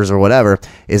specters or whatever,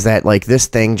 is that like this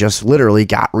thing just literally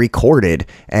got recorded,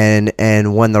 and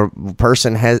when the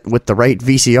person with the right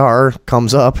VCR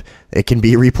comes up, it can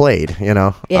be replayed,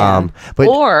 Yeah.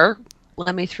 Or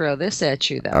let me throw this at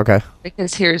you though. Okay.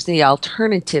 Because here's the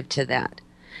alternative to that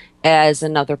as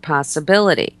another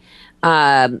possibility.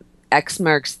 X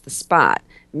marks the spot,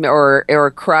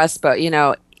 or crossbow,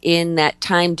 in that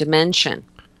time dimension.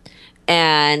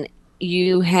 And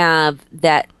you have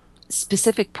that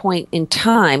specific point in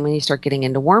time when you start getting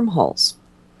into wormholes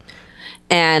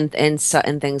and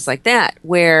things like that,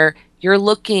 where you're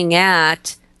looking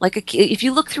at, like, if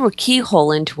you look through a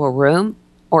keyhole into a room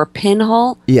or a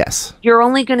pinhole, yes, you're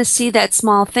only going to see that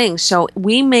small thing. So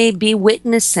we may be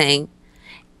witnessing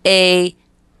a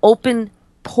open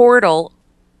portal,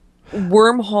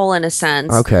 wormhole in a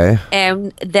sense, okay,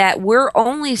 and that we're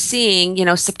only seeing,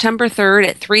 September 3rd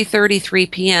at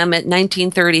 3:33 p.m. at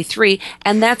 1933,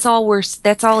 and that's all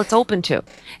it's open to,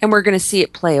 and we're going to see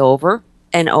it play over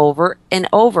and over and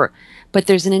over. But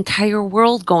there's an entire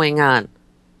world going on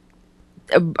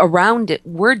around it.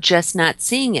 We're just not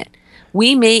seeing it.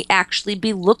 We may actually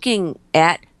be looking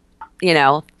at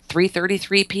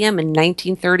 3:33 p.m. in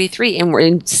 1933, and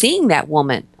we're seeing that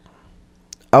woman.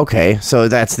 Okay, so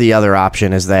that's the other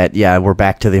option, is that, we're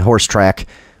back to the horse track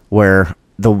where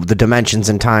the dimensions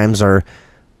and times are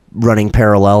running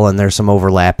parallel and there's some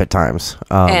overlap at times.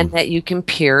 And that you can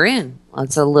peer in.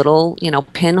 It's a little,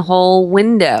 pinhole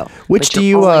window. Which do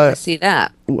you see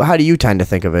that? How do you tend to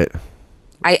think of it?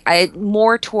 I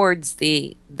more towards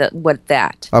the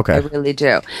that. Okay. I really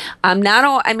do. Not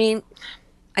all. I mean,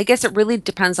 I guess it really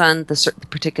depends on the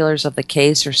particulars of the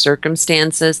case or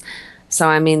circumstances. So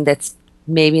I mean, that's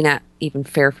maybe not even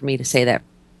fair for me to say that,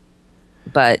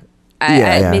 but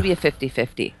maybe a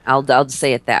 50-50. I'll just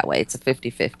say it that way. It's a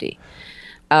 50-50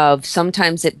 of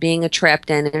sometimes it being a trapped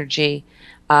energy,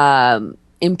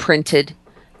 imprinted,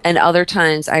 and other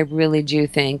times I really do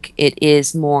think it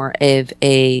is more of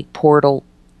a portal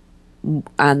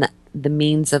on the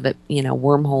means of a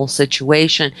wormhole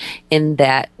situation, in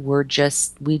that we're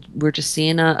just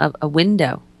seeing a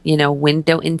window.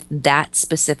 Window in that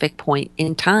specific point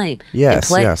in time.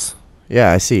 Yes.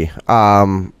 Yeah, I see.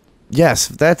 Yes,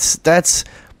 that's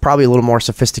probably a little more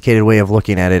sophisticated way of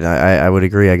looking at it. I would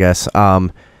agree, I guess.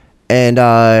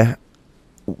 And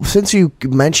since you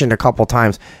mentioned a couple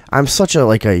times, I'm such a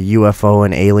UFO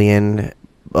and alien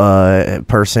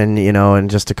person, and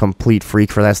just a complete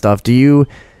freak for that stuff. Do you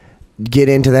get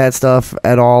into that stuff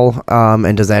at all?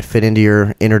 And does that fit into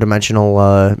your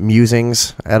interdimensional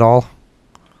musings at all?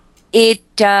 It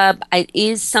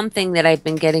is something that I've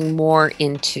been getting more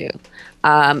into.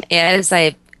 My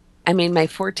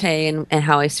forte and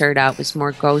how I started out was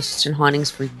more ghosts and hauntings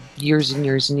for years and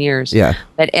years and years. Yeah.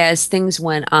 But as things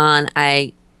went on,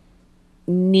 I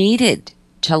needed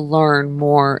to learn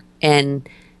more in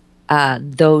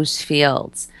those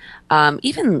fields,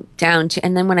 even down to,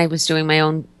 and then when I was doing my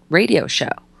own radio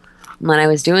show, when I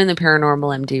was doing the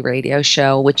Paranormal MD radio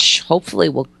show, which hopefully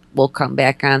will come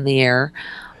back on the air.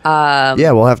 Yeah,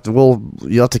 you'll have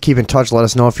to keep in touch. Let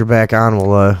us know if you're back on.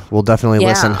 We'll definitely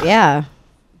listen. Yeah.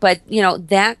 But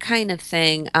that kind of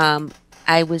thing,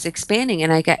 I was expanding,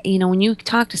 and I got, when you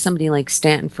talk to somebody like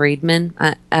Stanton Friedman,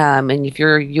 and if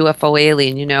you're a UFO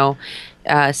alien,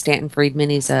 Stanton Friedman,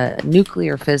 he's a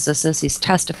nuclear physicist. He's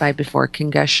testified before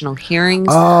congressional hearings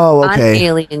on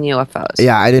alien UFOs.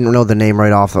 Yeah, I didn't know the name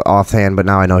right offhand, but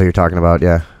now I know who you're talking about.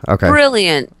 Yeah. Okay.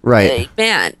 Brilliant. Right.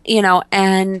 Man,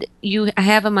 and I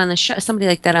have him on the show, somebody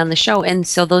like that on the show. And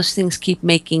so those things keep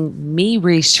making me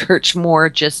research more,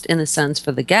 just in the sense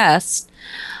for the guests.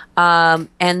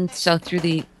 And so through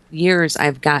the years,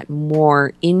 I've got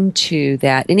more into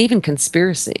that, and even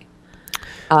conspiracy.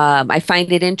 I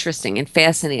find it interesting and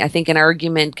fascinating. I think an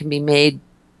argument can be made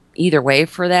either way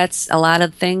for a lot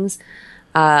of things.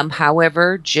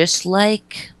 However, just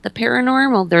like the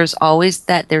paranormal, there's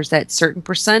that certain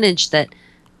percentage that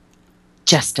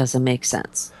just doesn't make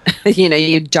sense.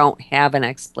 You don't have an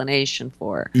explanation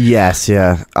for. Yes,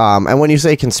 yeah. And when you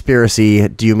say conspiracy,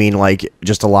 do you mean like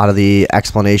just a lot of the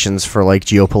explanations for like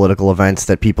geopolitical events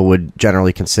that people would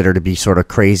generally consider to be sort of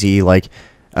crazy, like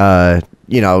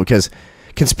because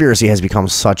conspiracy has become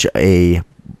such a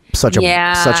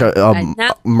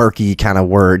murky kind of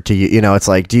word to you. It's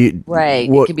like, right?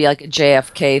 It could be like a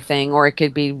JFK thing, or it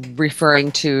could be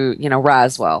referring to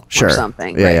Roswell or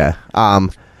something. Yeah, right? Yeah.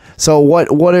 So what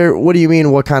do you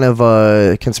mean? What kind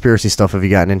of conspiracy stuff have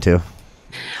you gotten into?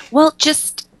 Well,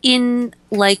 just in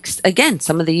again,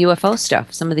 some of the UFO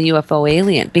stuff, some of the UFO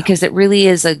alien, because it really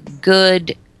is a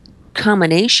good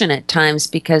combination at times,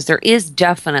 because there is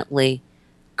definitely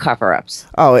cover-ups.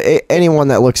 Oh, anyone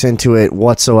that looks into it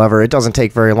whatsoever, it doesn't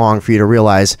take very long for you to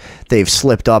realize they've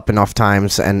slipped up enough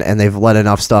times and they've let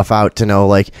enough stuff out to know,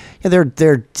 like, yeah,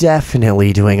 they're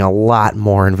definitely doing a lot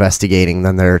more investigating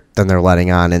than they're letting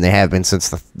on, and they have been since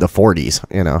the 40s.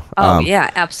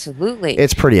 Yeah, absolutely.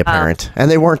 It's pretty apparent,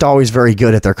 and they weren't always very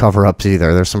good at their cover-ups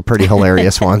either. There's some pretty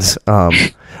hilarious ones.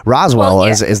 Roswell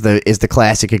is the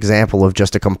classic example of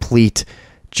just a complete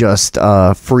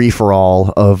free for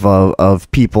all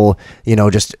of people,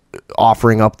 just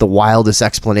offering up the wildest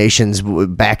explanations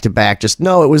back to back. Just,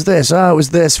 no, it was this. It was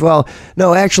this. Well,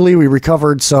 no, actually, we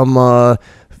recovered some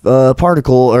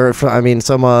particle, or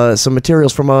some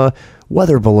materials from a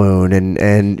weather balloon,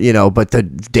 and but the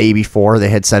day before they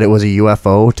had said it was a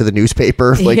UFO to the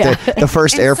newspaper. Like the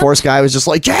first Air Force guy was just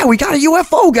like, yeah, we got a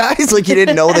UFO, guys. Like, you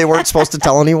didn't know they weren't supposed to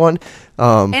tell anyone.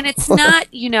 And it's not,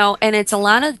 and it's a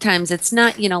lot of times it's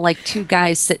not, like two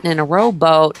guys sitting in a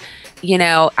rowboat,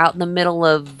 out in the middle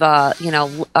of,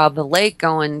 of the lake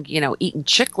going, eating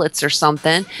chiclets or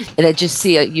something, and they just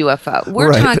see a UFO.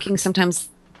 We're talking sometimes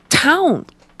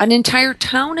an entire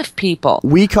town of people.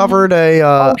 We covered a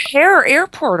O'Hare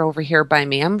Airport over here by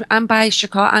me. I'm by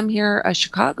Chicago. I'm here, a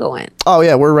Chicagoan. Oh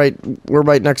yeah, we're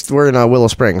right next. We're in Willow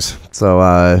Springs,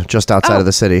 so just outside of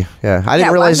the city. Yeah, I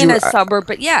didn't realize I'm in a suburb,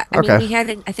 but yeah, I mean, we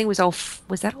had. I think it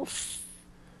was that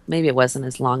maybe it wasn't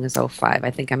as long as 05.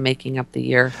 I think I'm making up the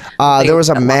year. There was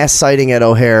a mass sighting at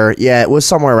O'Hare. Yeah, it was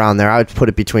somewhere around there. I would put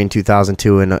it between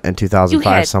 2002 and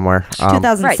 2005 somewhere.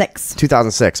 2006.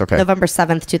 2006, okay. November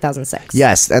 7th, 2006.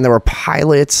 Yes, and there were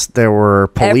pilots, there were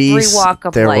police. Every walk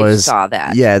of life saw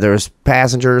that. Yeah, there was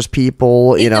passengers,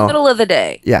 people, in the middle of the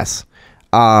day. Yes.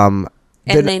 And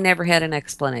they never had an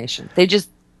explanation. They just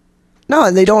No,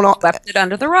 and they don't left it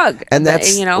under the rug. And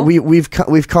that's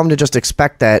we've come to just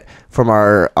expect that from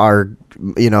our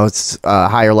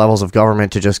higher levels of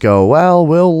government, to just go, well,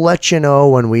 we'll let you know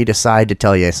when we decide to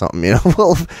tell you something.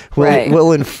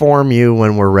 We'll inform you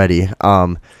when we're ready.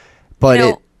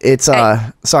 But it's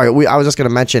sorry, I was just going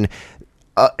to mention,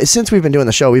 since we've been doing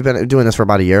the show, we've been doing this for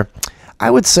about a year. I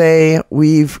would say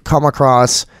we've come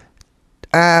across,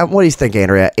 what do you think,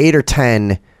 Andrea? 8 or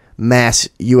 10 mass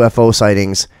UFO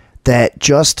sightings that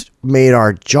just made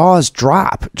our jaws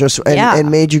drop,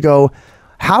 and made you go,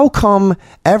 how come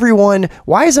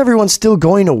why is everyone still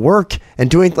going to work and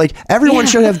doing, like, everyone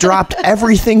should have dropped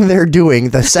everything they're doing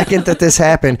the second that this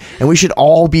happened, and we should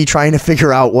all be trying to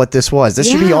figure out what this was. This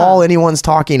should be all anyone's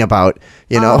talking about,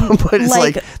 but it's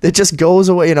like it just goes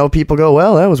away. People go,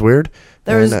 well, that was weird.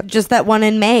 There's just that one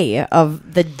in May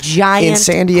of the giant in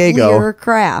San Diego clear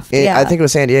craft. I think it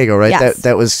was San Diego, right? Yes.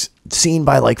 That was seen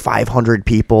by like 500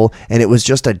 people, and it was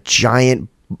just a giant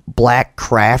black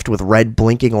craft with red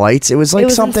blinking lights. It was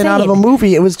like something out of a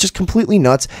movie. It was just completely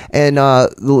nuts. And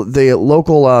the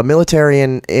local military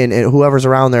and whoever's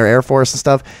around there, Air Force and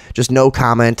stuff, just no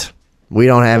comment. We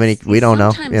don't have any. We don't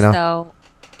know. Though,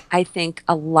 I think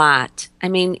a lot. I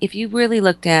mean, if you really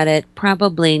looked at it,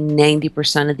 probably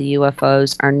 90% of the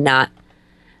UFOs are not.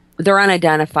 they're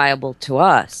unidentifiable to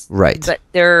us. Right. But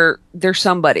they're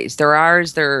somebody's. They're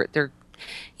ours. They're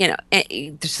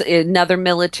another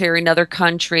military, another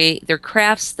country. They're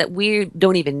crafts that we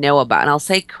don't even know about. And I'll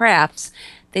say crafts.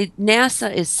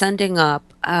 NASA is sending up.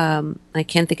 I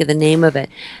can't think of the name of it.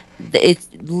 It's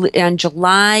on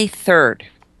July 3rd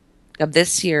of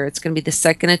this year. It's going to be the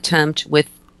second attempt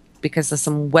because of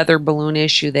some weather balloon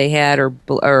issue they had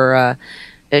or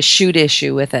a shoot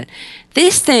issue with it.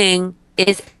 This thing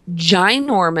is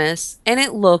ginormous, and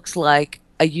it looks like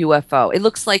a UFO. It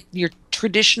looks like your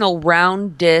traditional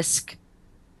round disc,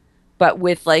 but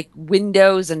with like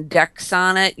windows and decks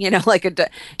on it. Like a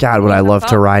God, would I love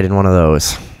to ride in one of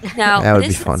those? Now that would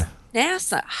be fun.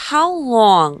 NASA. How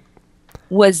long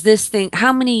was this thing?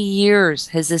 How many years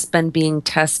has this been being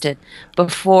tested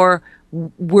before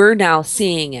we're now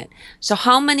seeing it? So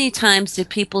how many times did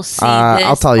people see this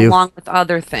I'll tell you, along with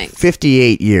other things?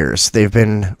 58 years. They've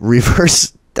been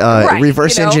reverse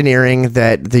engineering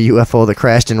that the UFO that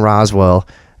crashed in Roswell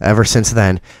ever since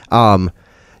then.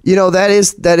 That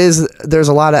is there's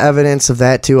a lot of evidence of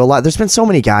that too. There's been so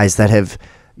many guys that have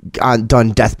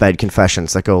done deathbed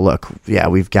confessions that go, look, yeah,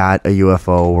 we've got a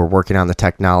UFO, we're working on the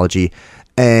technology,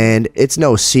 and it's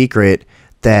no secret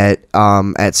that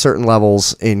at certain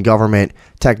levels in government,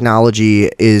 technology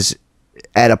is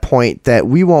at a point that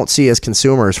we won't see as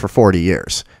consumers for 40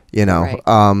 years, Right.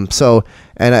 So,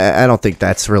 and I don't think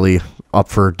that's really up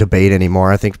for debate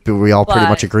anymore. I think we all pretty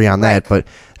much agree on that. But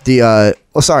the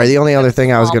only other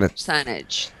thing I was going to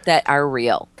percentage that are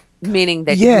real, meaning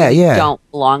that don't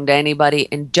belong to anybody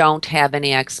and don't have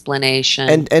any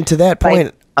explanation. And to that point,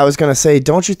 right. I was going to say,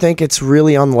 don't you think it's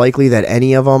really unlikely that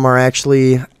any of them are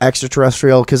actually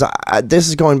extraterrestrial? Because this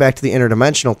is going back to the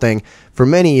interdimensional thing. For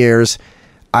many years,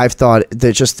 I've thought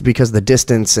that just because the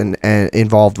distance and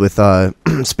involved with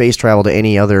space travel to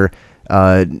any other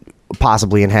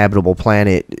possibly inhabitable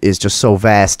planet is just so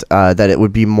vast that it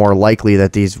would be more likely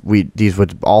that these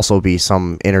would also be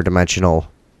some interdimensional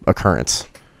occurrence.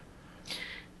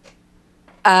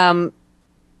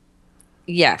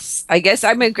 Yes, I guess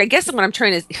what I'm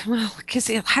trying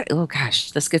to. Oh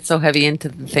gosh, this gets so heavy into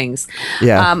the things.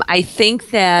 Yeah. I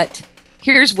think that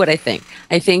here's what I think.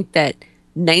 I think that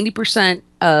 90%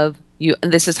 of you,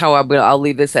 and this is how I'll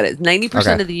leave this at it.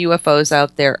 90% of the UFOs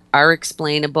out there are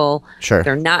explainable. Sure.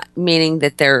 They're not meaning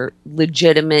that they're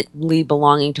legitimately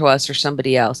belonging to us or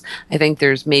somebody else. I think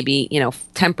there's maybe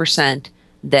 10%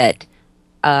 that,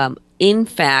 in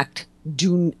fact,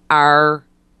 are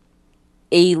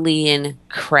alien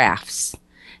crafts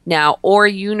now or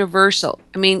universal.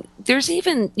 I mean,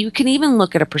 you can even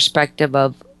look at a perspective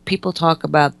of people talk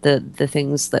about the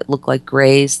things that look like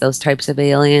grays, those types of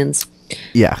aliens.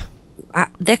 Yeah.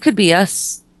 That could be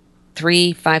us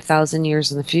 5,000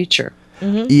 years in the future.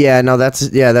 Mm-hmm. Yeah, no, that's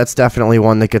definitely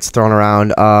one that gets thrown around.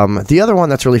 The other one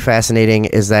that's really fascinating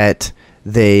is that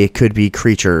they could be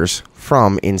creatures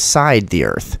from inside the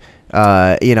Earth.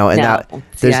 I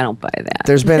don't buy that.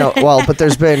 There's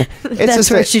been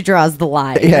that's where she draws the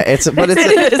line. Yeah, it's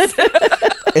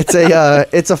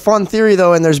a fun theory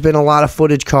though, and there's been a lot of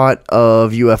footage caught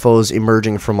of UFOs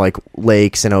emerging from like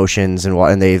lakes and oceans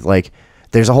and they like.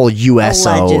 There's a whole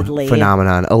USO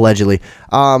phenomenon, allegedly.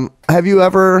 Have you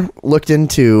ever looked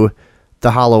into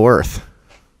the Hollow Earth?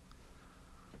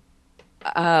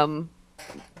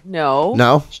 No.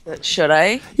 No? Should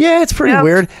I? Yeah, it's pretty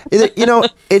weird.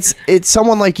 It's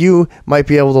someone like you might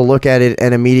be able to look at it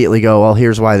and immediately go, well,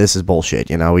 here's why this is bullshit.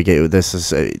 This is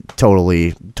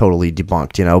totally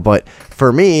debunked, But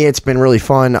for me, it's been really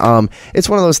fun. It's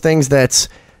one of those things that's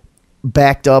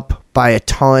backed up by a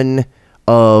ton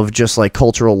of just like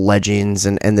cultural legends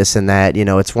and this and that.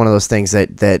 It's one of those things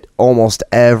that almost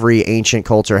every ancient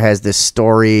culture has this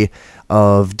story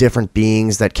of different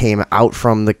beings that came out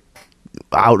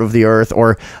of the earth,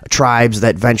 or tribes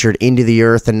that ventured into the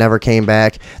earth and never came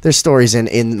back. There's stories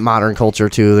in modern culture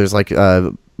too. There's like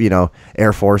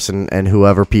Air Force and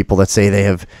whoever, people that say they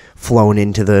have flown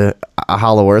into the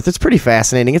hollow earth. It's pretty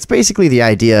fascinating. It's basically the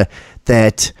idea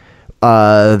that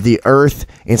the earth,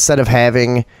 instead of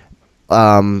having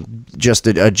just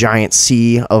a giant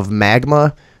sea of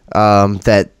magma and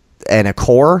a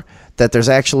core, that there's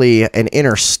actually an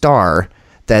inner star,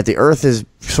 that the earth is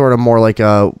sort of more like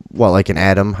an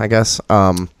atom, I guess,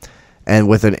 and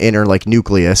with an inner like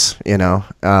nucleus, is that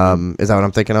what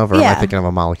I'm thinking of, or am I thinking of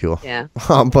a molecule? Yeah.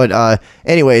 But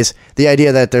anyways, the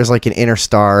idea that there's like an inner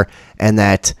star and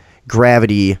that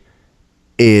gravity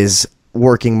is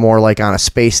working more like on a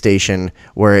space station,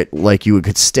 where it like you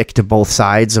could stick to both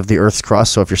sides of the Earth's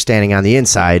crust. So if you're standing on the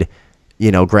inside,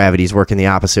 gravity's working the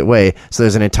opposite way. So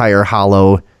there's an entire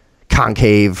hollow,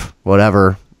 concave,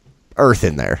 whatever, Earth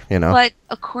in there, you know. But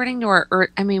according to our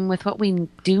Earth, I mean, with what we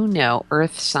do know,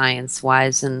 Earth science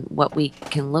wise, and what we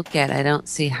can look at, I don't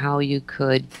see how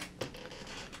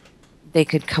they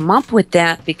could come up with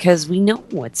that because we know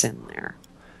what's in there.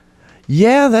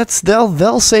 Yeah,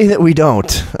 they'll say that we don't.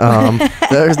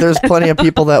 There's plenty of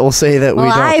people that will say that we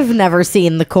don't. I've never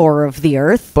seen the core of the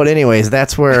Earth. But anyways,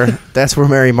 that's where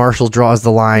Mary Marshall draws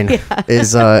the line.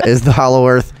 Is the Hollow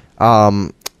Earth.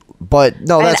 But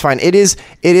no, that's fine. It is.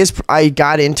 I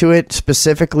got into it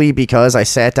specifically because I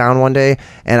sat down one day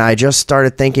and I just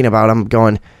started thinking about. I'm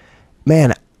going,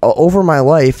 man. Over my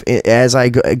life, as I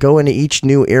go into each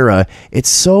new era, it's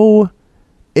so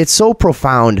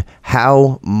profound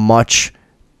how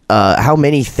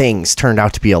many things turned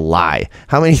out to be a lie.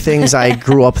 How many things I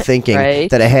grew up thinking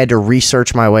that I had to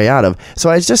research my way out of.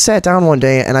 So I just sat down one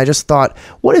day and I just thought,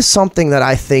 what is something that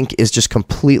I think is just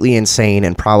completely insane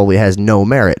and probably has no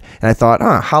merit? And I thought,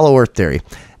 Hollow Earth theory.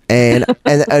 And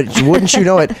wouldn't you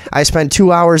know it, I spent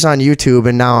 2 hours on YouTube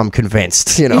and now I'm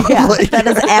convinced, you know. Yeah, that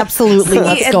is absolutely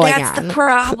what's going on. That's the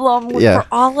problem for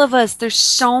all of us. There's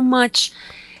so much.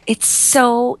 It's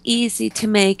so easy to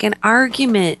make an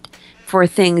argument for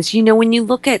things. You know, when you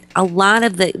look at a lot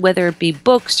of the, whether it be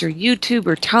books or YouTube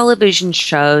or television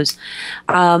shows,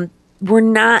 we're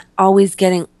not always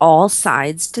getting all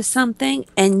sides to something,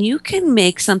 and you can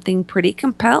make something pretty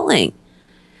compelling.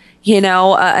 You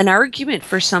know, an argument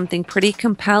for something pretty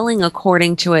compelling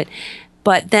according to it,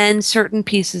 but then certain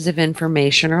pieces of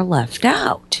information are left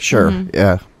out. Sure.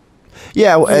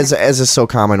 Yeah, as is so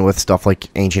common with stuff like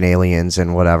Ancient Aliens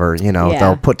and whatever, you know,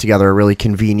 they'll put together a really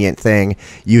convenient thing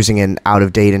using an out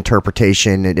of date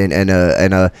interpretation and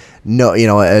a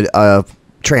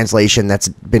translation that's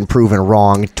been proven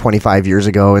wrong 25 years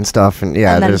ago and stuff, and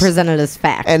then presented as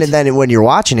fact. And then when you're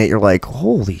watching it, you're like,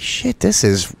 holy shit,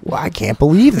 I can't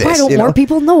believe this. Why don't more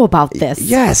people know about this?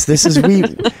 Yes, this is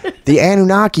the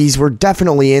Anunnakis were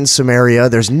definitely in Sumeria.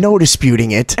 There's no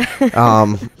disputing it.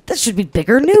 This should be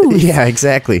bigger news. Yeah,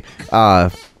 exactly.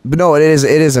 But no, it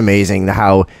is amazing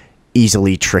how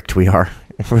easily tricked we are.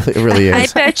 It really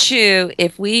is. I bet you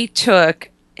if we took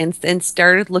and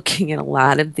started looking at a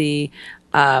lot of the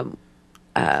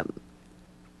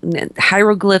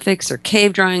hieroglyphics or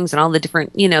cave drawings and all the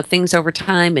different, you know, things over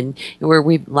time, and where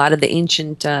a lot of the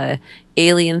ancient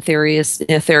alien theories,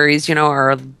 you know,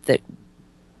 are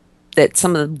that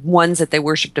some of the ones that they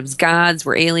worshipped as gods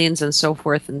were aliens and so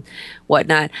forth and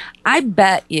whatnot. I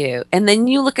bet you, and then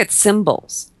you look at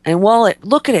symbols, and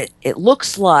look at it, it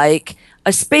looks like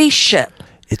a spaceship.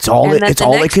 It's all it could be.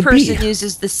 The next person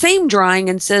uses the same drawing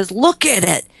and says, "Look at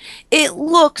it. It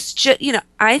looks just." You know,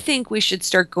 I think we should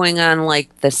start going on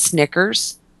like the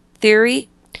Snickers theory,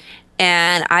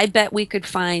 and I bet we could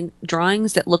find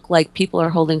drawings that look like people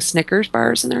are holding Snickers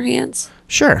bars in their hands.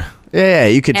 Sure. Yeah,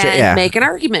 you could make an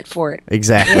argument for it.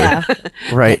 Exactly. Yeah.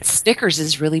 Right. Snickers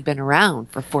has really been around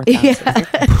for 4,000 years.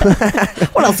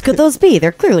 What else could those be?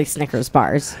 They're clearly Snickers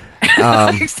bars.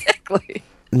 Exactly.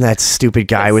 And that stupid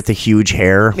guy with the huge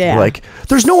hair. Yeah. Like,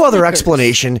 there's no other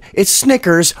explanation. It's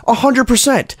Snickers,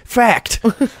 100%. Fact.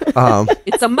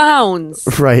 It's a Mounds.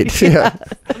 Right. Yeah.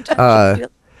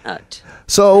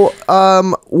 So,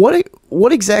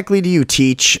 what exactly do you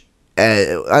teach?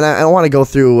 And I want to go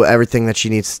through everything that she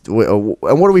needs. And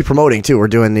what are we promoting too? We're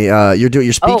doing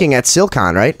you're speaking at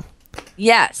SilCon, right?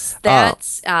 Yes,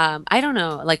 that's. I don't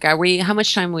know. Like, how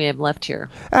much time we have left here?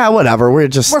 Whatever. We're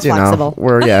just flexible.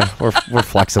 We're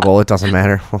flexible. It doesn't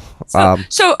matter.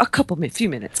 So a few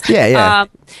minutes. Yeah.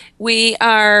 We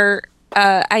are.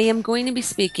 I am going to be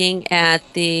speaking at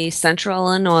the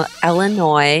Central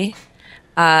Illinois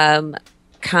Con.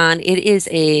 It is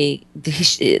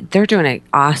they're doing an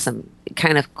awesome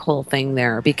kind of cool thing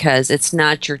there because it's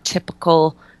not your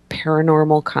typical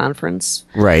paranormal conference.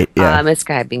 Right. Yeah. It's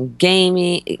got been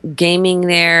gaming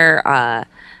there,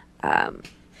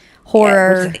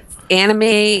 horror,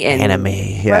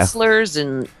 anime, wrestlers,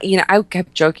 and you know, I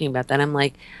kept joking about that. I'm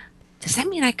like, does that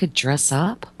mean I could dress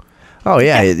up? Oh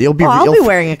yeah, I'll be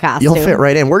wearing a costume. You'll fit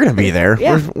right in. We're gonna be there.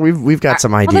 Yeah. We've got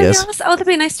some ideas. That'd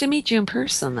be nice to meet you in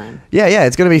person then. Yeah,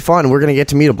 it's gonna be fun. We're gonna get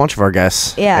to meet a bunch of our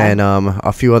guests. Yeah. And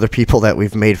a few other people that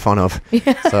we've made fun of.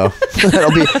 Yeah. So that'll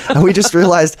be. And we just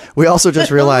realized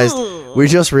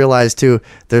too.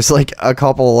 There's like a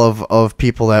couple of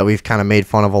people that we've kind of made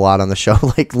fun of a lot on the show,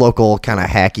 like local kind of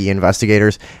hacky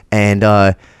investigators,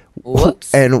 and.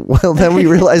 Whoops. And then we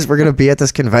realized we're going to be at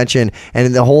this convention,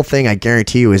 and the whole thing, I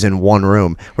guarantee you, is in one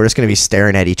room. We're just going to be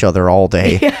staring at each other all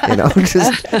day, you know,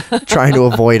 just trying to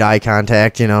avoid eye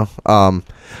contact, you know.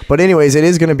 But anyways, it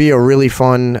is going to be a really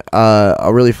fun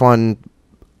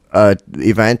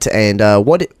event. And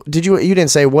what did you didn't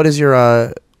say, what is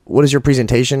your what is your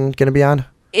presentation going to be on?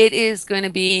 It is going to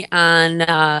be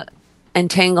on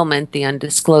entanglement, the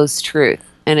undisclosed truth,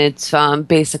 and it's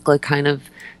basically kind of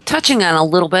touching on a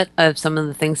little bit of some of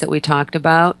the things that we talked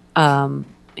about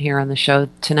here on the show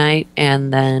tonight,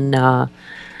 and then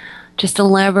just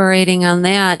elaborating on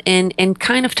that and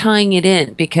kind of tying it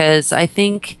in, because I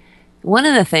think one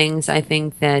of the things I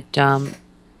think that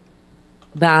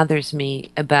bothers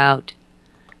me about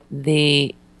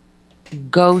the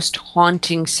ghost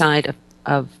haunting side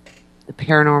of the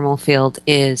paranormal field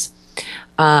is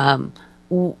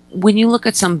when you look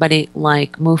at somebody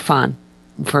like MUFON,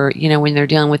 for when they're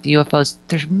dealing with the UFOs,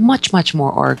 they're much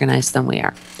more organized than we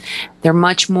are. They're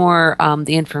much more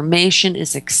the information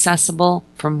is accessible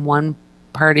from one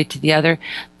party to the other.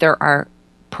 There are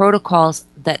protocols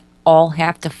that all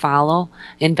have to follow,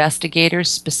 investigators,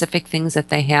 specific things that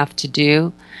they have to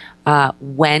do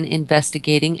when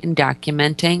investigating and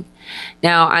documenting.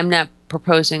 Now, I'm not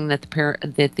proposing that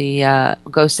the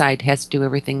ghost side has to do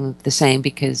everything the same,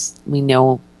 because we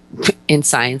know in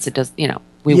science it does.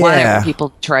 We want people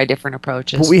to try different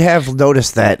approaches. But we have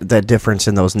noticed that difference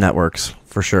in those networks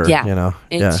for sure. Yeah,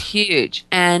 it's huge,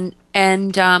 and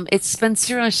it's been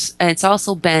serious. It's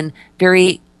also been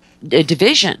very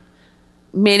division,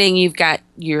 meaning you've got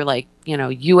your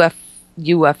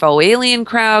UFO alien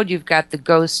crowd, you've got the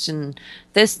ghosts and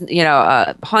this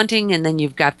hunting, and then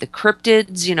you've got the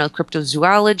cryptids,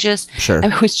 cryptozoologists. Sure.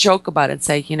 I always joke about it,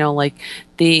 say like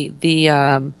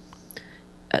the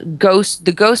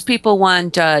ghost people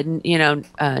want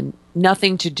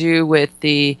nothing to do with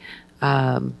the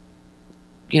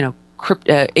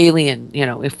alien,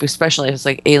 especially if it's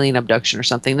like alien abduction or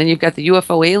something. Then you've got the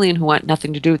UFO alien who want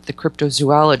nothing to do with the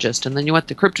cryptozoologist, and then you want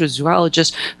the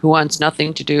cryptozoologist who wants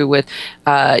nothing to do with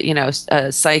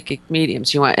psychic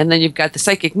mediums. And then you've got the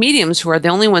psychic mediums who are the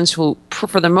only ones who,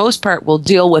 for the most part, will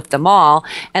deal with them all.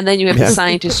 And then you have the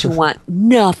scientists who want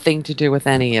nothing to do with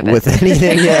any of it. With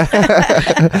anything, yeah.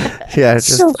 Yeah, it's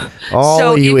just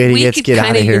all you idiots get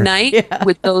out of here. If we could kind of unite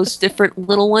with those different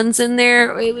little ones in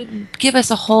there, it would give us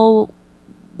a whole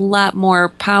lot more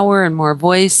power and more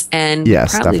voice, and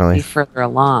probably definitely be further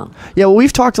along. Yeah, well,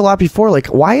 we've talked a lot before. Like,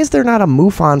 why is there not a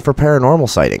MUFON for paranormal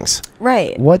sightings?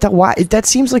 Right. Why? That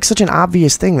seems like such an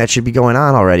obvious thing that should be going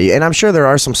on already. And I'm sure there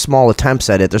are some small attempts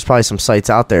at it. There's probably some sites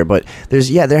out there, but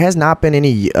there has not been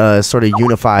any sort of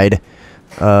unified.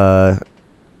 What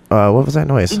was that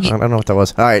noise? I don't know what that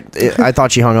was. All right, I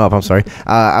thought she hung up. I'm sorry.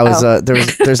 I was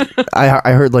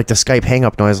I heard like the Skype hang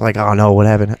up noise. Like, oh no, what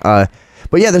happened?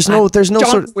 But yeah, there's no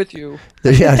sort of with you.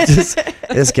 Yeah,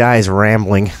 this guy's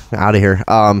rambling out of here.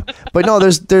 But no,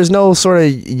 there's no sort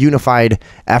of unified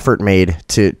effort made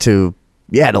to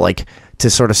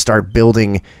sort of start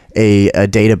building a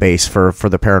database for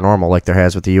the paranormal like there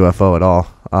has with the UFO at all.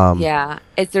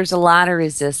 There's a lot of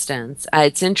resistance.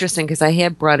 It's interesting because I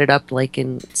had brought it up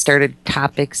started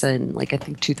topics in I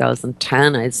think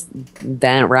 2010. I was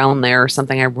then around there or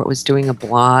something. I was doing a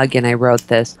blog and I wrote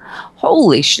this.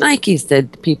 Holy shnikes,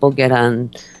 did people get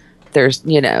on? There's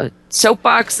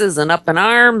soapboxes and up in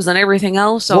arms and everything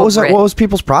else. What was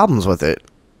people's problems with it?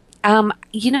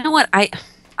 You know what?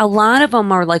 A lot of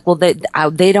them are like, well, they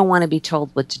don't want to be told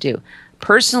what to do.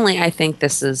 Personally, I think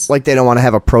this is like they don't want to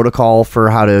have a protocol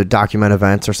for how to document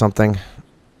events or something.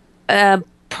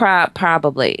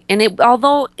 Probably, and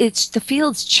although the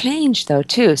field's changed though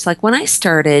too. It's like when I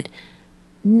started,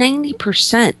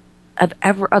 90%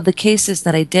 of the cases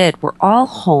that I did were all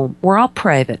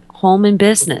private, home and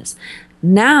business.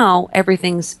 Now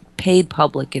everything's paid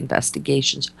public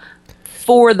investigations.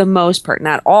 For the most part,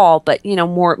 not all, but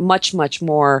much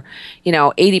more.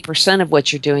 80% of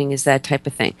what you're doing is that type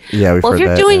of thing. Yeah, well, if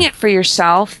you're doing it for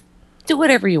yourself, do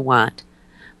whatever you want.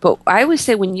 But I always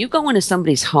say when you go into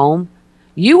somebody's home,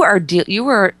 you are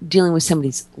dealing with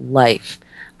somebody's life.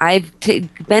 I've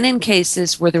been in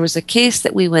cases where there was a case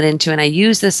that we went into, and I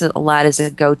use this a lot as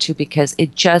a go-to because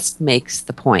it just makes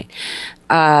the point.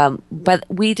 But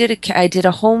I did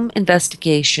a home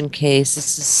investigation case.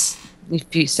 This is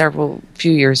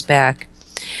few years back,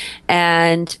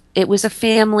 and it was a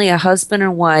family, a husband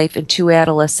and wife, and 2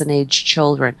 adolescent age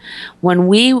children. When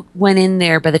we went in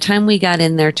there, by the time we got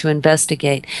in there to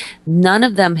investigate, none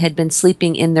of them had been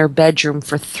sleeping in their bedroom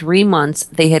for 3 months.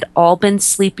 They had all been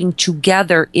sleeping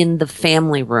together in the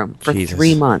family room for Jesus.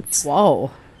 3 months.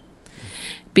 Whoa.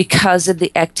 Because of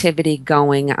the activity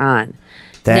going on.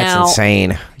 That's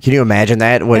insane. Can you imagine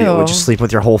that? Would just sleep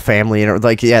with your whole family? And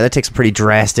that takes pretty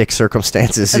drastic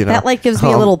circumstances. That gives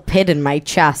me a little pit in my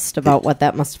chest about what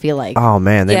that must feel like. Oh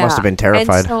man, they must have been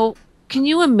terrified. And so, can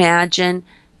you imagine?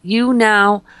 You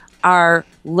now are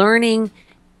learning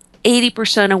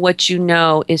 80% of what you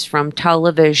know is from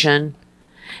television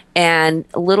and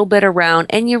a little bit around,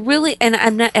 and you really, and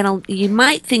I'm not, and you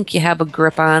might think you have a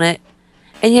grip on it,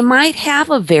 and you might have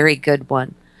a very good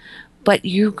one, but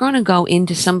you're going to go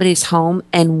into somebody's home,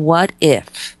 and what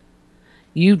if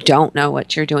you don't know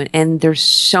what you're doing? And there's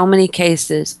so many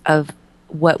cases of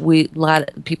what a lot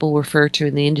of people refer to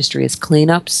in the industry as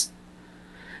cleanups,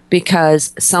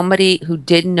 because somebody who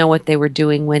didn't know what they were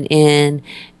doing went in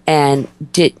and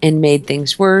made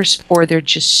things worse, or they're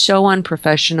just so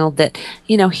unprofessional that,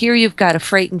 here you've got a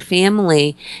frightened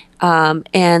family,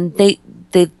 and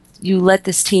you let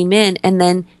this team in, and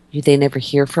then they never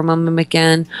hear from them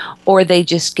again, or they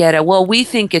just get well, we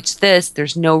think it's this,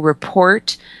 there's no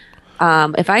report.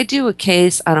 If I do a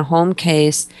case on a home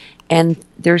case and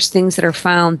there's things that are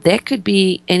found, that could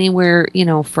be anywhere,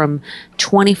 from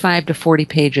 25 to 40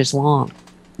 pages long.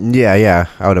 Yeah,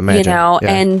 I would imagine. Yeah.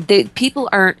 And people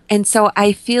aren't, and so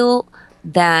I feel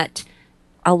that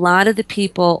a lot of the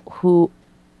people who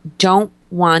don't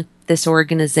want this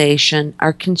organization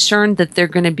are concerned that they're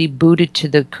going to be booted to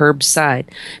the curbside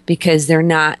because they're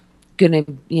not going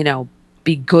to,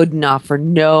 be good enough or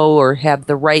know or have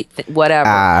the right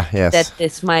whatever. Yes. That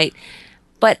this might.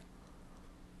 But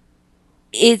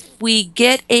if we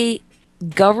get a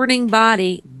governing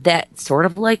body that, sort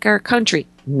of like our country,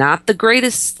 not the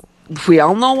greatest, we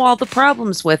all know all the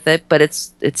problems with it, but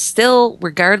it's still,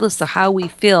 regardless of how we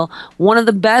feel, one of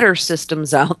the better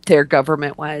systems out there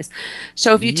government wise.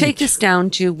 So if you take this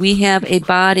down to, we have a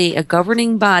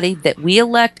governing body that we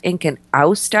elect and can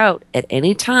oust out at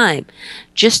any time,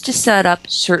 just to set up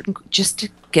just to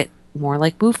get more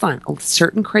like MUFON,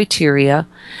 certain criteria.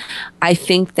 I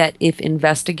think that if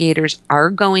investigators are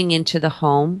going into the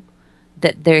home,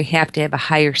 that they have to have a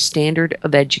higher standard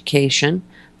of education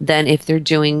than if they're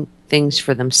doing things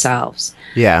for themselves.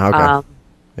 Yeah. Okay.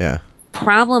 Yeah.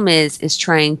 Problem is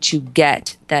trying to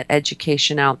get that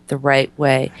education out the right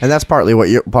way. And that's partly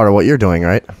part of what you're doing,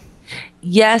 right?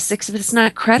 Yes, except it's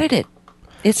not credited.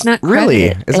 It's not credited. Really?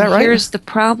 Is that right? Here's the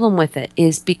problem with it,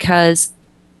 is because,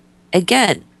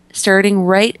 again, starting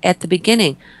right at the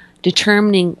beginning,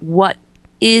 determining what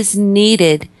is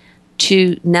needed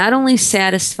to not only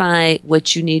satisfy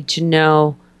what you need to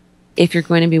know if you're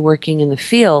going to be working in the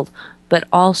field, but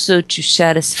also to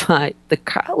satisfy the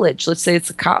college. Let's say it's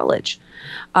a college.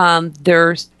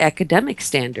 There's academic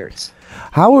standards.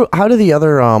 How do the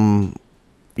other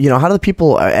how do the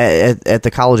people at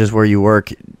the colleges where you work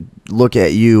look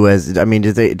at you as? I mean,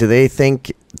 do they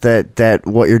think that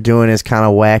what you're doing is kind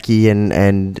of wacky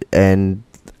and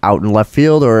out in left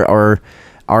field, or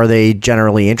are they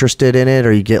generally interested in it,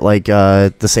 or you get like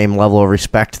the same level of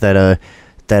respect that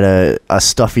a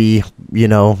stuffy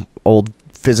old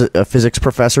physics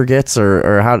professor gets,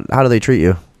 or how do they treat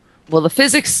you? Well, the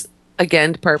physics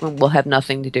department will have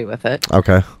nothing to do with it.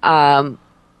 Okay. And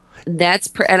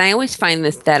I always find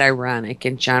that ironic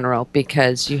in general,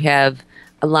 because you have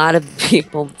a lot of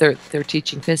people, they're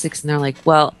teaching physics, and they're like,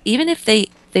 well, even if they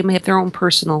may have their own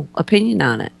personal opinion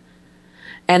on it,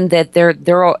 and that they're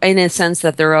in a sense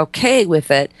that they're okay with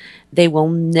it, they will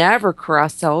never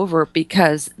cross over,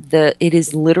 because it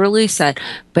is literally said,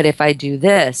 but if I do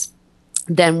this,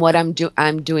 then what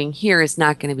I'm doing here is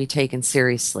not going to be taken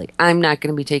seriously. I'm not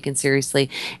going to be taken seriously,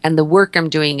 and the work I'm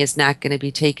doing is not going to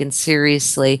be taken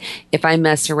seriously if I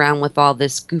mess around with all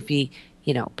this goofy,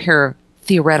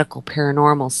 theoretical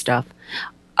paranormal stuff.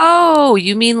 Oh,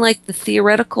 you mean like the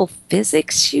theoretical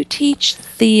physics you teach?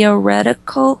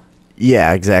 Theoretical?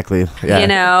 Yeah, exactly.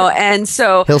 Yeah. And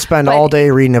so he'll spend all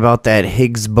day reading about that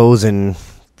Higgs boson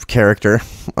character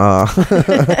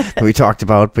we talked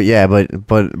about, but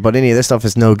any of this stuff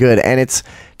is no good, and it's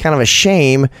kind of a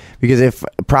shame, because if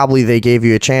probably they gave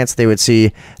you a chance, they would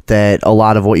see that a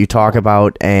lot of what you talk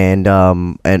about and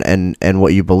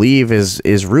what you believe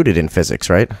is rooted in physics,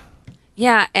 right?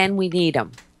 Yeah, and we need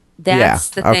them. That's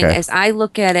the thing. As I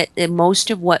look at it,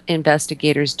 most of what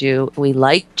investigators do, we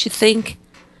like to think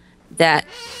that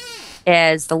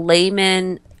as the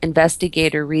layman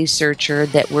investigator researcher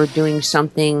that we're doing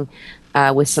something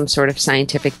with some sort of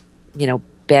scientific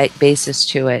basis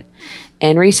to it.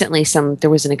 And recently there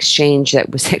was an exchange that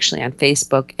was actually on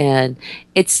Facebook, and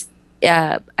it's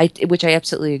which I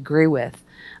absolutely agree with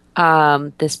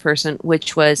this person,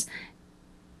 which was,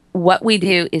 what we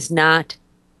do is not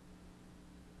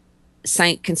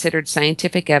considered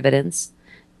scientific evidence.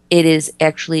 It is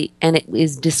actually, and it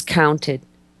is discounted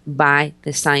by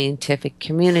the scientific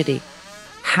community.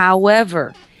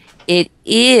 However, it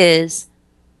is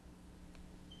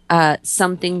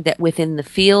something that within the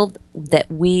field that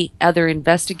we, other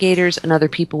investigators and other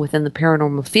people within the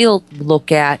paranormal field, look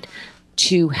at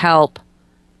to help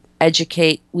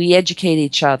educate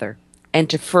each other and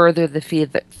to further the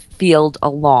field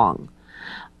along.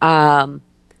 But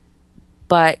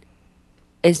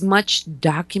as much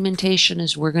documentation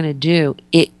as we're going to do,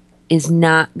 it is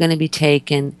not going to be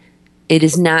taken. It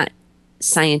is not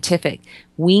scientific.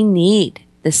 We need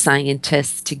the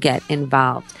scientists to get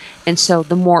involved. And so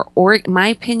the more, my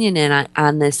opinion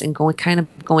on this, and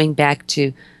going back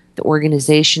to the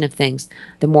organization of things,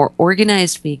 the more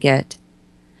organized we get,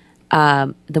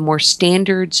 the more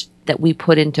standards that we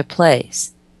put into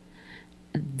place,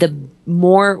 the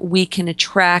more we can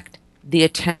attract the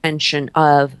attention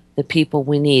of the people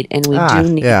we need. And we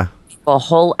do need a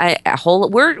whole.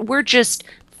 We're just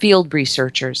field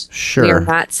researchers. Sure, we are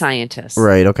not scientists.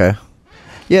 Right. Okay.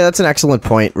 Yeah, that's an excellent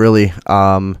point. Really.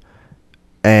 And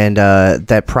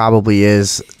that probably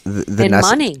is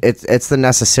money. It's the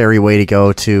necessary way to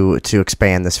go to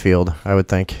expand this field, I would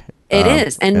think. It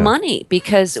is, and money,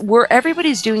 because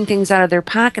everybody's doing things out of their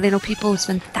pocket. I know people who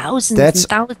spend thousands and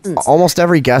thousands. Almost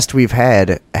every guest we've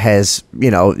had has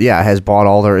bought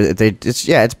all their.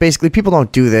 It's basically, people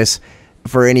don't do this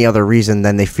for any other reason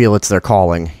than they feel it's their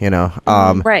calling.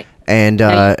 Right. And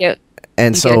you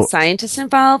get scientists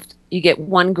involved. You get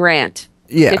one grant.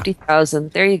 Yeah.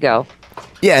 50,000. There you go.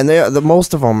 Yeah, and the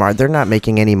most of them they're not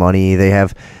making any money. They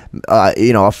have,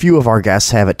 a few of our guests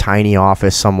have a tiny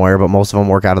office somewhere, but most of them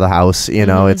work out of the house.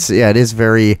 It is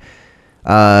very,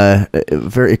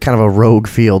 very kind of a rogue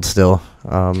field still.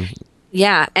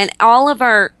 Yeah, and all of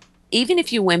even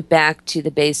if you went back to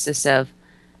the basis of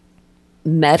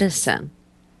medicine,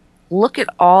 look at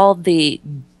all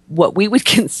what we would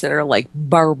consider like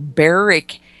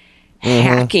barbaric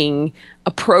hacking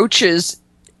approaches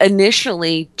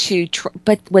initially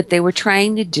but what they were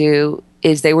trying to do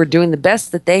is they were doing the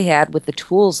best that they had with the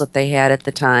tools that they had at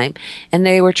the time, and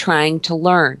they were trying to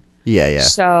learn. Yeah.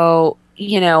 So,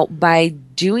 by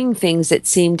doing things that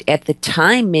seemed at the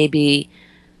time maybe,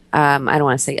 I don't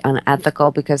want to say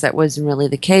unethical because that wasn't really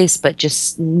the case, but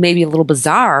just maybe a little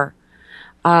bizarre,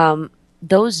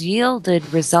 those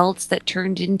yielded results that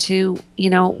turned into,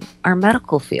 our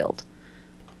medical field.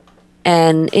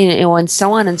 And, and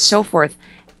so on and so forth.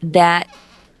 That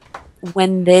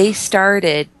when they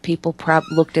started, people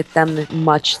looked at them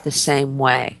much the same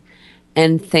way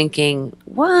and thinking,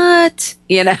 what?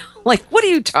 Like, what are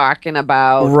you talking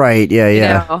about? Right,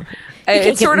 yeah.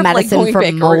 It's sort of like going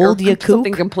back mold, or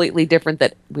something completely different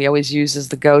that we always use as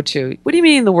the go-to. What do you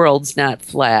mean the world's not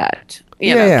flat?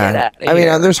 Yeah. I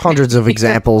mean, there's hundreds of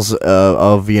examples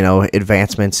of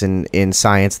advancements in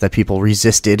science that people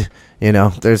resisted.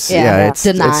 It's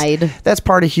denied. That's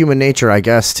part of human nature, I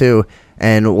guess, too.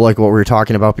 And like what we were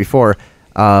talking about before,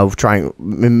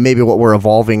 maybe what we're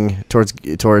evolving towards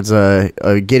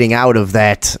getting out of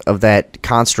that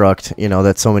construct.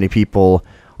 That so many people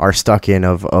are stuck in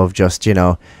of just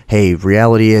hey,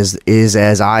 reality is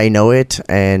as I know it,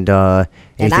 and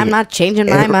I'm not changing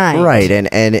my mind. Right, and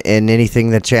anything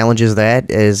that challenges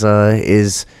that is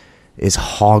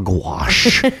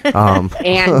hogwash.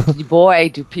 And boy,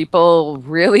 do people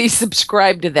really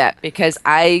subscribe to that, because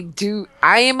I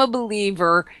am a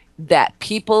believer that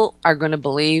people are going to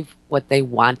believe what they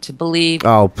want to believe.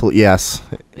 Oh, yes.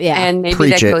 Yeah. And maybe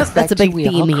Preach that goes back That's a big to we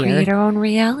theme all here. create our own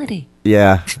reality.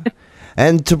 Yeah.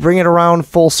 And to bring it around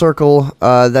full circle,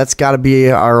 that's got to be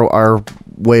our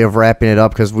way of wrapping it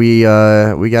up, because we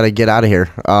got to get out of here.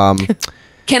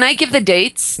 Can I give the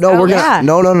dates? No, we're gonna.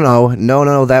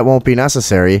 No. That won't be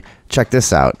necessary. Check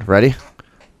this out. Ready?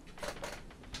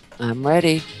 I'm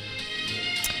ready.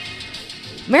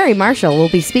 Mary Marshall will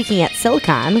be speaking at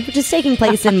Silicon, which is taking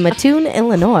place in Mattoon,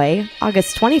 Illinois,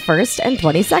 August 21st and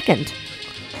 22nd.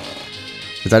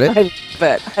 Is that it? I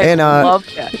bet. I love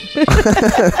that.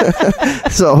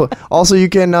 So, also you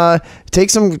can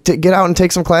get out and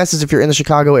take some classes if you're in the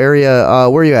Chicago area.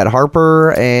 Where are you at?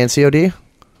 Harper and COD?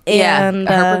 And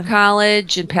Harper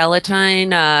College and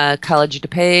Palatine, College of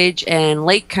DuPage, and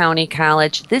Lake County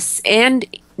College. This and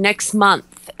next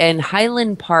month in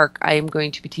Highland Park, I am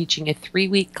going to be teaching a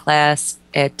 3-week class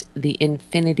at the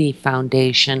Infinity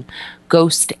Foundation,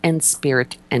 Ghost and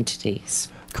Spirit Entities.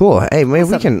 Cool. Hey,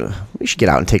 maybe we should get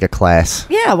out and take a class.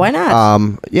 Yeah, why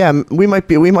not? Yeah, we might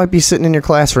be sitting in your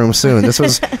classroom soon. This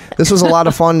was a lot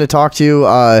of fun to talk to you.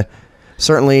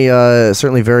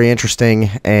 Certainly very interesting,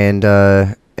 and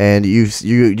you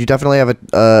definitely have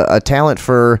a talent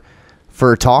for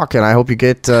talk, and I hope you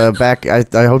get back.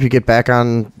 I hope you get back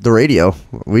on the radio.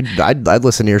 I'd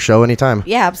listen to your show anytime.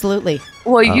 Yeah, absolutely.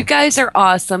 Well, you guys are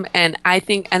awesome, and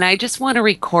I just want a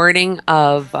recording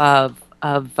of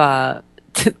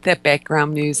that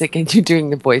background music and you doing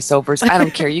the voiceovers. I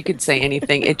don't care. You could say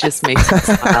anything. It just makes me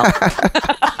smile.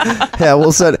 Yeah,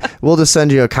 we'll just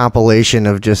send you a compilation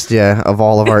of of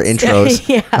all of our intros.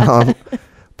 Yeah.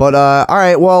 But all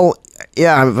right, well,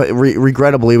 yeah.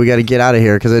 Regrettably, we got to get out of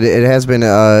here because it has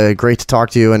been great to talk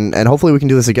to you, and hopefully we can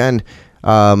do this again.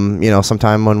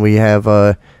 Sometime when we have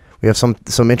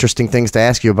some interesting things to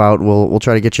ask you about. We'll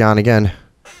try to get you on again.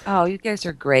 Oh, you guys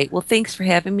are great. Well, thanks for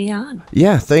having me on.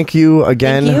 Yeah, thank you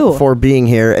again for being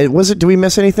here. Do we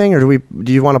miss anything, or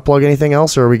do you want to plug anything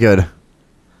else, or are we good?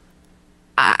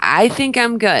 I think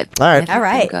I'm good. All right. All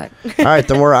right. Good. All right,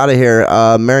 then we're out of here.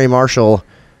 Mary Marshall,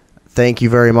 thank you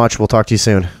very much. We'll talk to you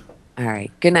soon. All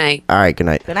right. Good night. All right, good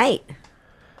night. Good night.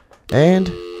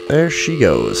 And there she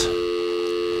goes.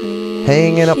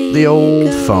 Hanging up the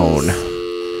old phone.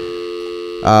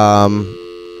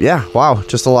 Yeah, wow,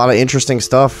 just a lot of interesting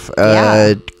stuff.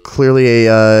 Clearly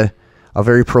a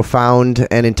very profound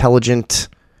and intelligent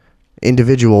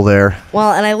individual there.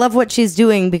 Well, and I love what she's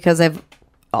doing because I've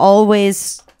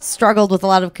always struggled with a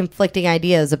lot of conflicting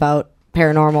ideas about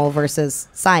paranormal versus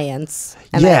science.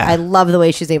 And I love the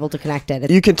way she's able to connect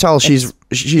it. You can tell she's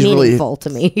meaningful really to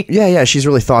me. Yeah, she's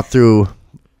really thought through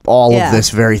all of this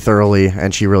very thoroughly,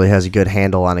 and she really has a good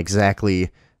handle on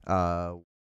exactly